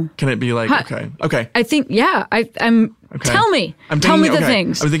 No. Can it be like, okay. I think, yeah. I'm. Okay. Tell me. Tell me the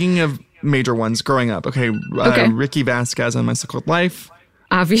things. I'm thinking of major ones growing up. Okay. Ricky Vasquez on My So-Called Life.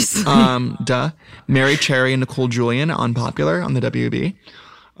 Obviously. Duh. Mary Cherry and Nicole Julian on Popular on the WB.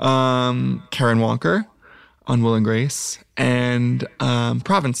 Karen Walker on Will and Grace. And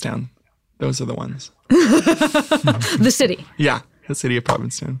Provincetown. Those are the ones. The city. Yeah. The city of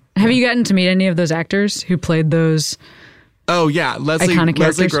Provincetown. Have you gotten to meet any of those actors who played those? Oh yeah, Leslie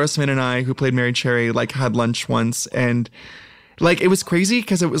characters? Grossman and I, who played Mary Cherry, like had lunch once, and like it was crazy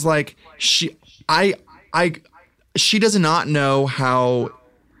because it was like she does not know how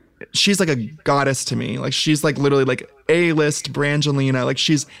she's like a goddess to me. Like she's like literally like A-list Brangelina. Like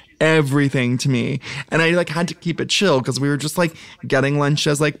she's everything to me, and I like had to keep it chill because we were just like getting lunch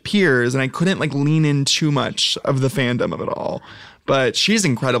as like peers, and I couldn't like lean in too much of the fandom of it all. But she's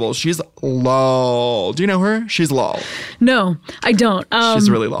incredible. She's lol. Do you know her? She's lol. No, I don't. She's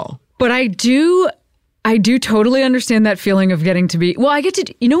really lol. But I do totally understand that feeling of getting to be, well, I get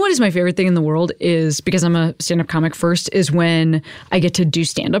to, you know what is my favorite thing in the world is, because I'm a stand-up comic first, is when I get to do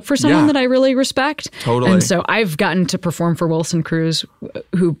stand-up for someone that I really respect. Totally. And so I've gotten to perform for Wilson Cruz,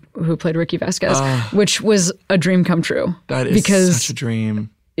 who played Ricky Vasquez, which was a dream come true. That is such a dream.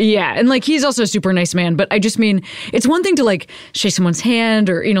 Yeah, and like he's also a super nice man, but I just mean it's one thing to like shake someone's hand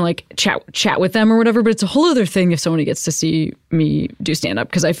or like chat with them or whatever, but it's a whole other thing if someone gets to see me do stand up,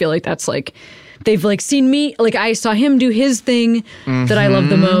 because I feel like that's like they've like seen me, like I saw him do his thing that I love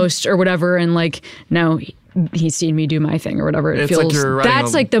the most or whatever, and like now he's seen me do my thing or whatever. It feels like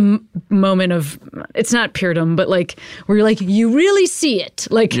that's like the moment of, it's not peerdom, but like where you're like, you really see it.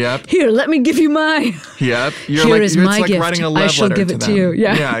 Like, here, let me give you my. Yep. You're here like, is it's my like gift. writing a love I shall letter give it to to you.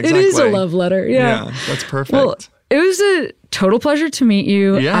 Yeah, exactly. It is a love letter. Yeah, that's perfect. Well, it was a total pleasure to meet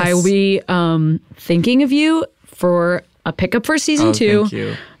you. Yes. I will be thinking of you for a pickup for season 2. Thank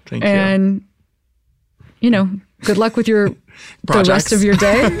you. And, good luck with the rest of your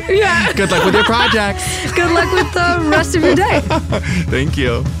day. Good luck with your projects. Good luck with the rest of your day. Thank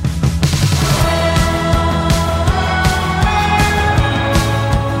you.